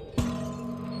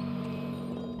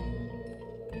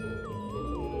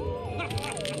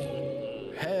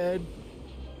 Head.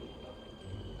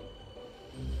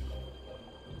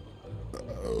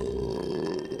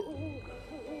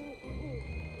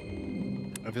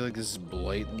 I feel like this is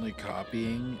blatantly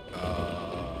copying,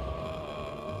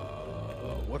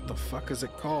 what the fuck is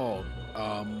it called?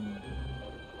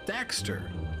 Daxter.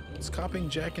 It's copying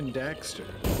Jack and Daxter.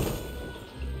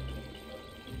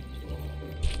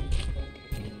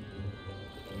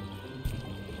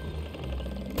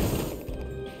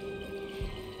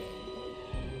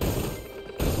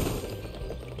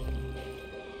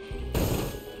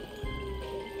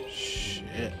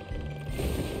 Shit.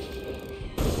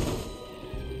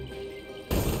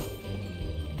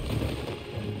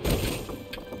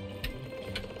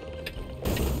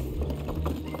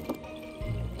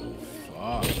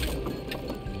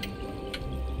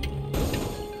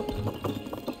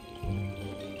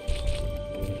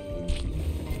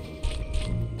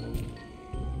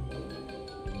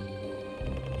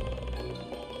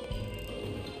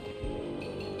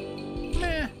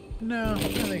 No, I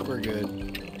think we're good.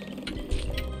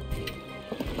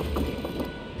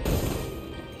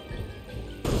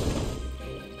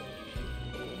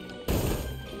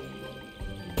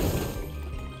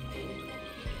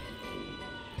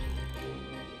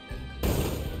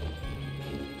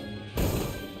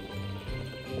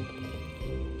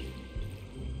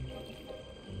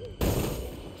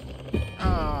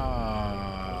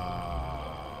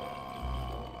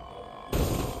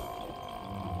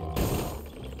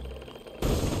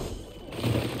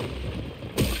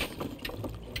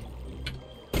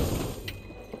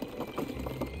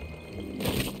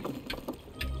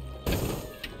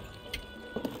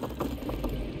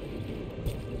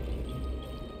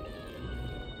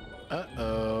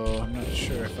 Uh-oh, I'm not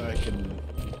sure if I can...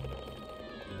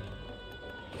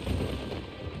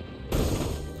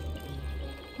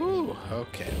 Whew,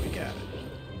 okay, we got it.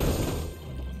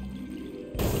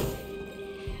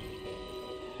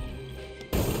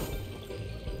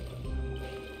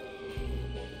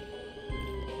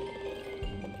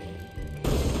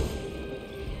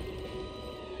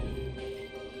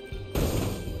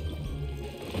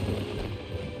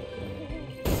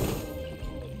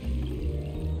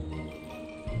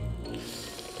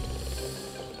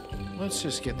 Let's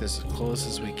just get this as close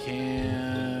as we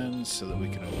can so that we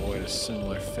can avoid a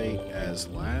similar fate as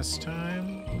last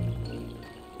time.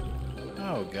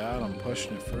 Oh God, I'm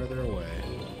pushing it further away.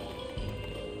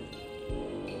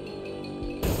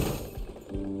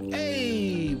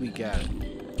 Hey, we got it.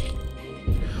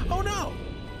 Oh no!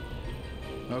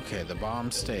 Okay, the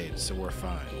bomb stayed, so we're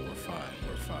fine. We're fine.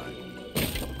 We're fine.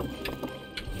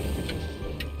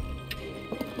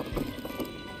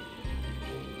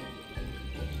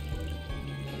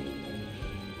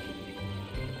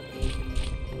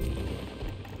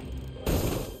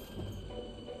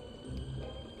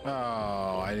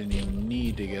 Oh, I didn't even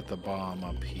need to get the bomb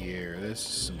up here. This is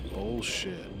some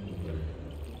bullshit.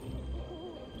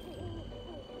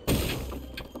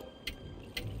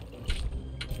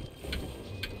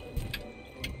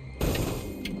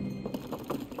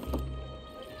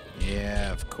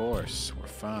 Yeah, of course. We're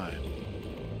fine.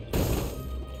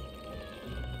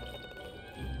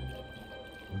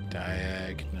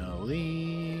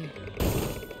 Diagonally.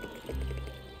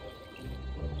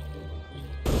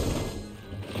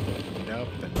 Up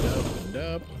and up and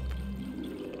up.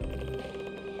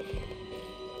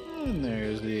 And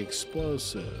there's the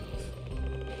explosive.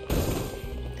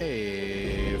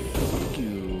 Hey, fuck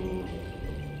you.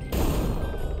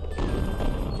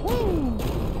 Woo!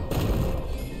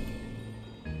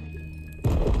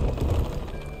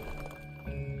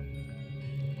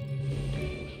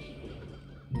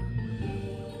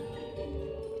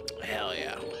 Hell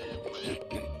yeah.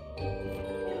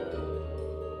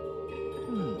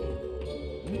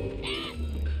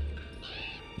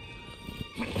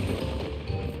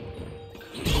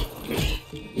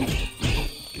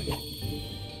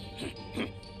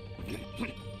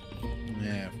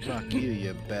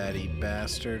 batty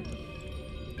bastard.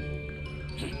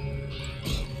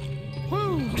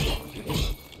 Woo!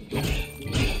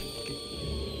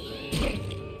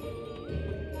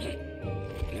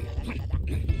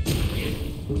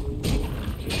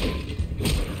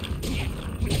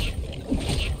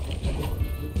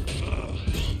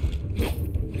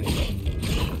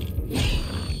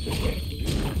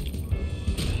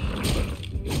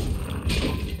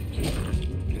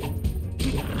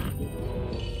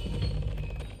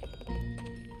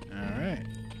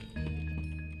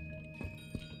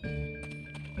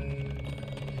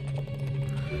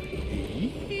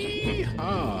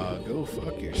 Yeehaw! Go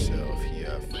fuck yourself, you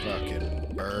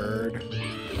fucking bird.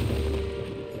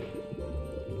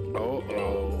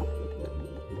 Uh-oh.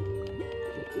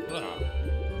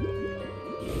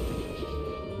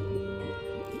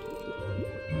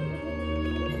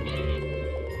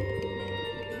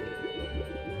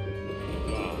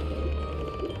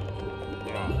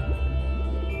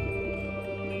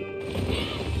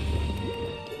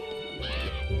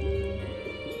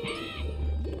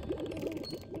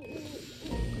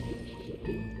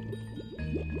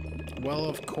 Well,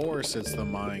 of course it's the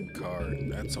mine cart.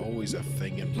 That's always a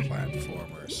thing in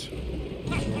platformers.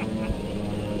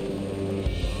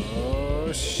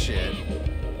 Oh, shit.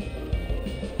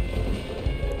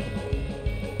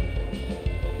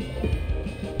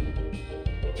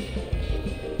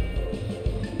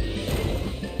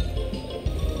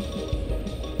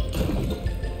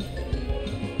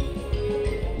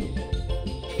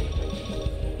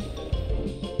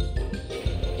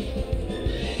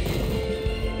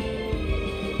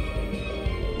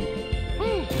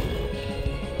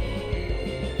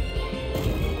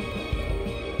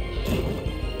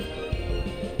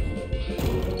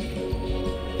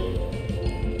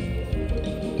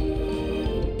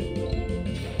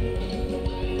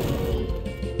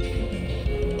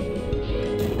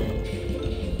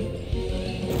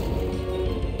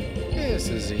 This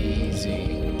is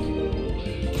easy.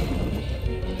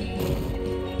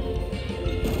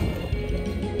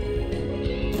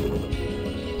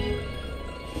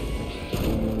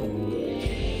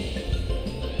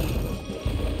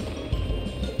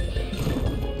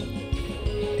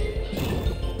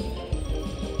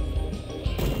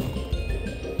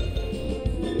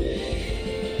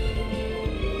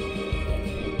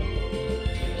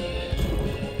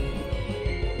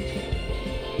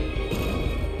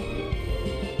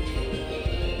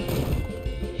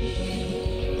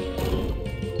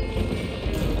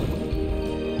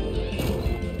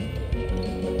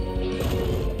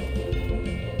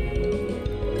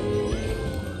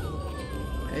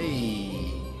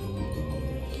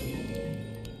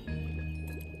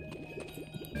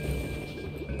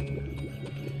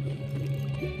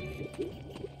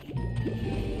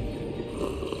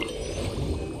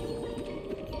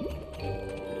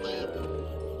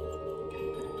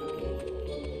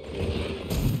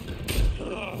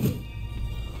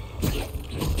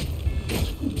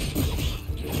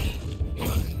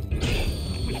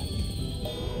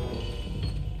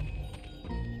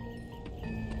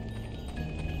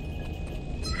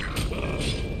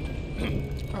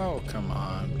 Oh, come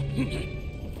on.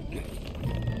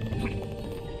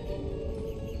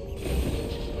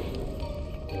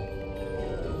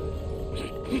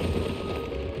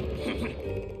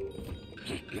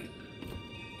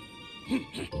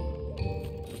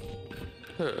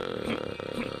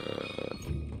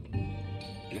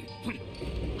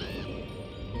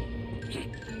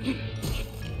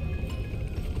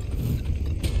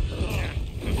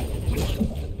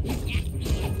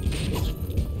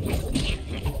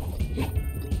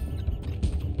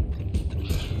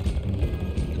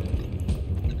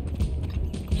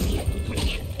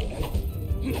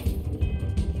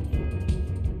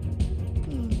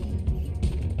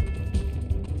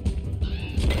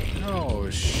 Oh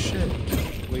shit,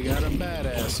 we got a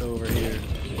badass over here.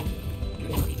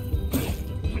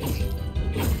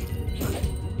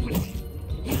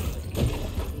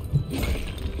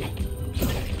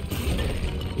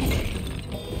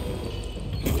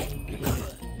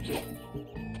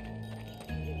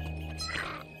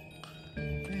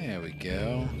 There we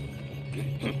go.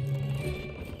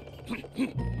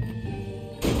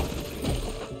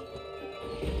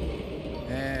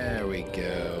 There we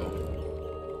go.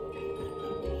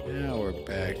 Now we're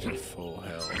back to full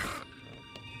health.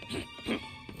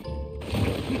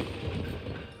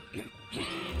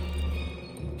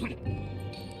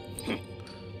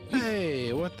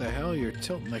 Hey, what the hell? You're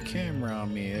tilting the camera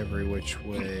on me every which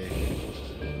way.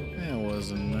 That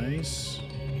wasn't nice.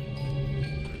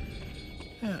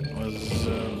 That was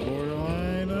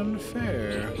borderline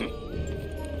unfair.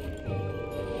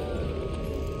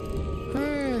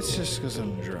 it's just because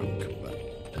I'm drunk, but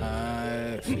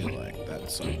I feel like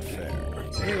that's unfair.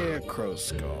 Yeah, crow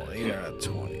skull, 8 out of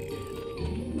 20.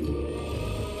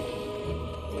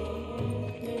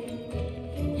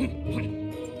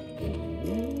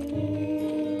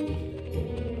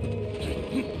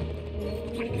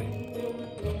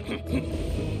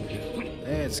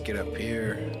 Let's get up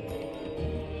here.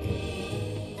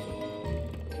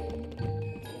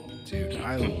 Dude,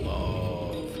 I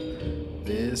love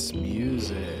this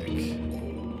music.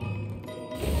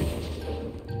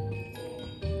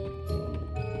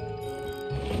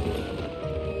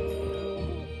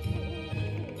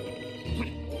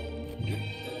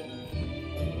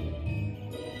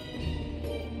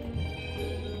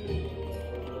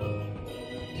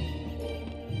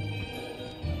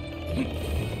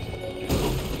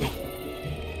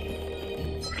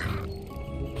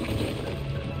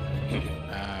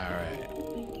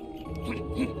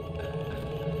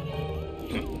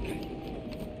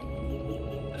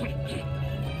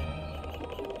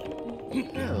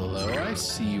 Hello, I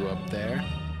see you up there.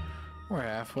 We're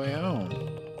halfway home.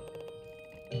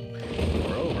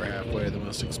 We're over halfway to the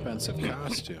most expensive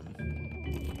costume.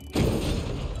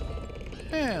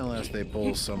 Unless they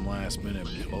pull some last minute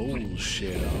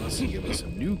bullshit on us and give us a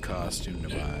new costume to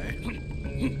buy.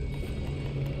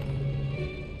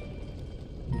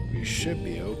 We should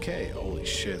be okay. Holy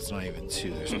shit, it's not even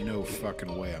 2. There's no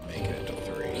fucking way I'm making it to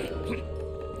 3.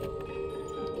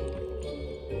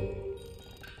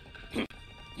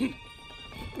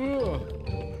 Ugh.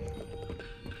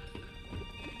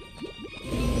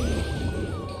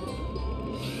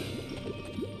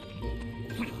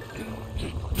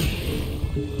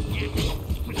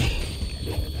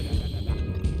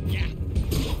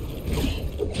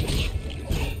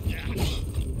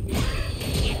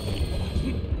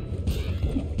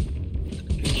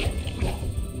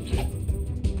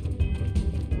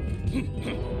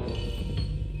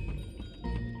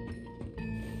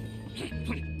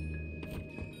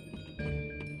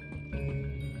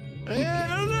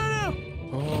 No.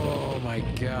 Oh my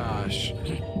gosh.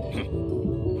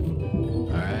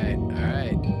 Alright.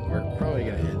 We're probably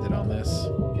gonna end it on this.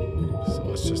 So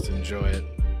let's just enjoy it.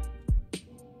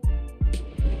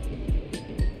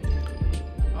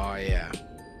 Oh yeah.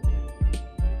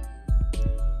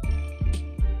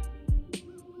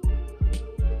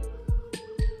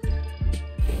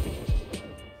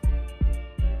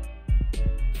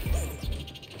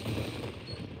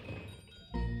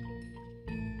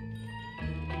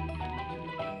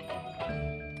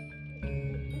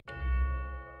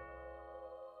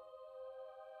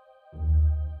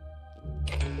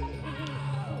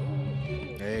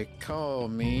 They call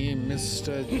me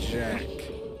Mr. Jack.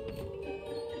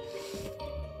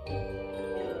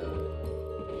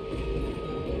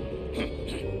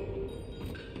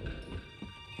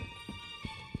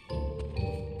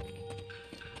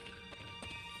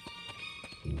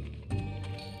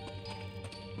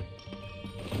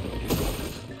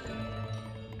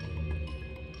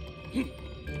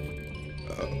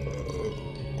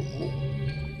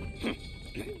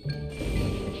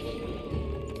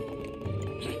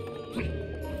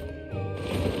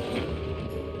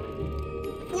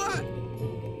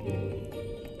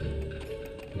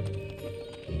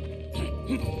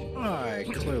 I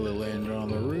clearly landed on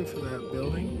the roof of that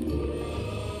building.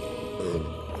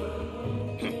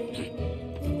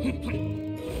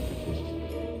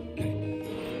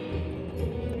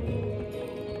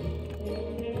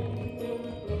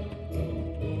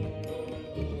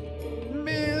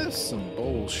 Man, that's some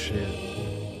bullshit.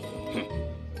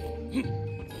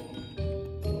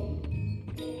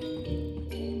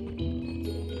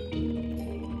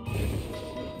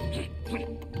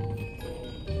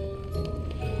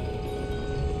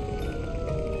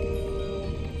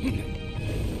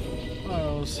 I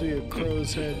don't see a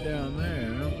crow's head down there.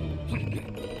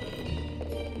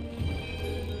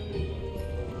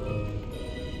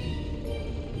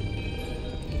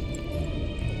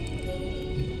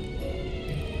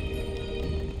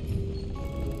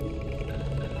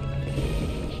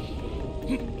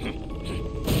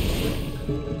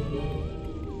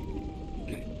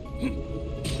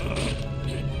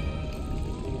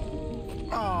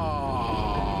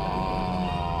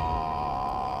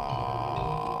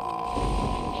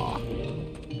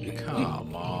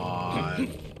 Come on.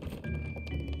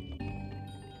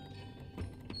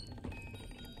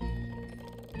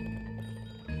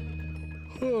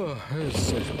 Oh, this is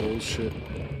such bullshit.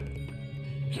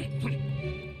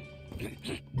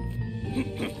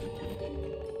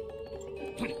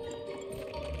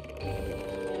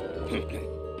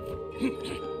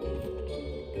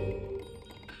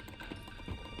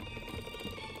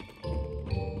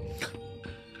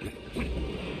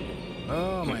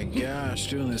 gosh,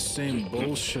 doing the same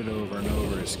bullshit over and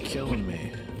over is killing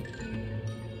me.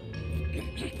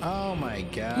 Oh my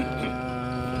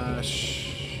gosh.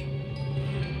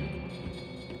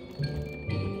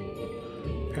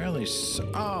 Apparently so,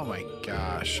 oh my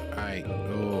gosh,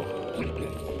 oh.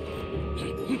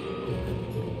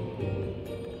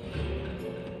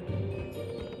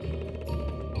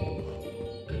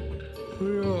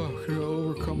 Yeah, can I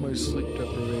overcome my sleep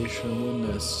deprivation and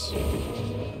win this?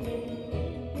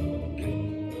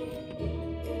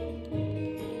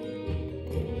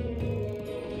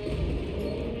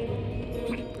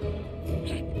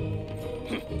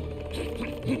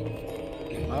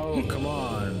 Oh, come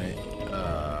on.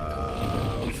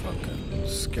 Fucking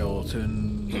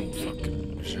skeleton,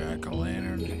 fucking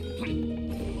jack-o'-lantern.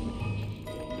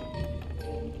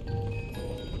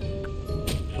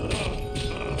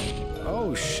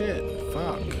 Oh shit,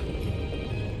 fuck.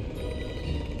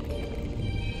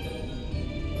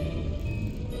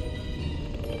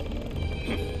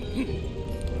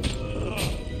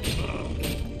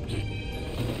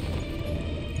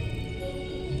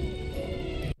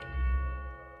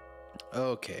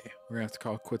 Okay, we're gonna have to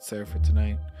call quits there for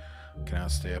tonight.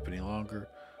 Cannot stay up any longer.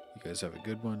 You guys have a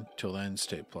good one. Till then,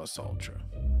 stay plus ultra.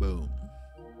 Boom.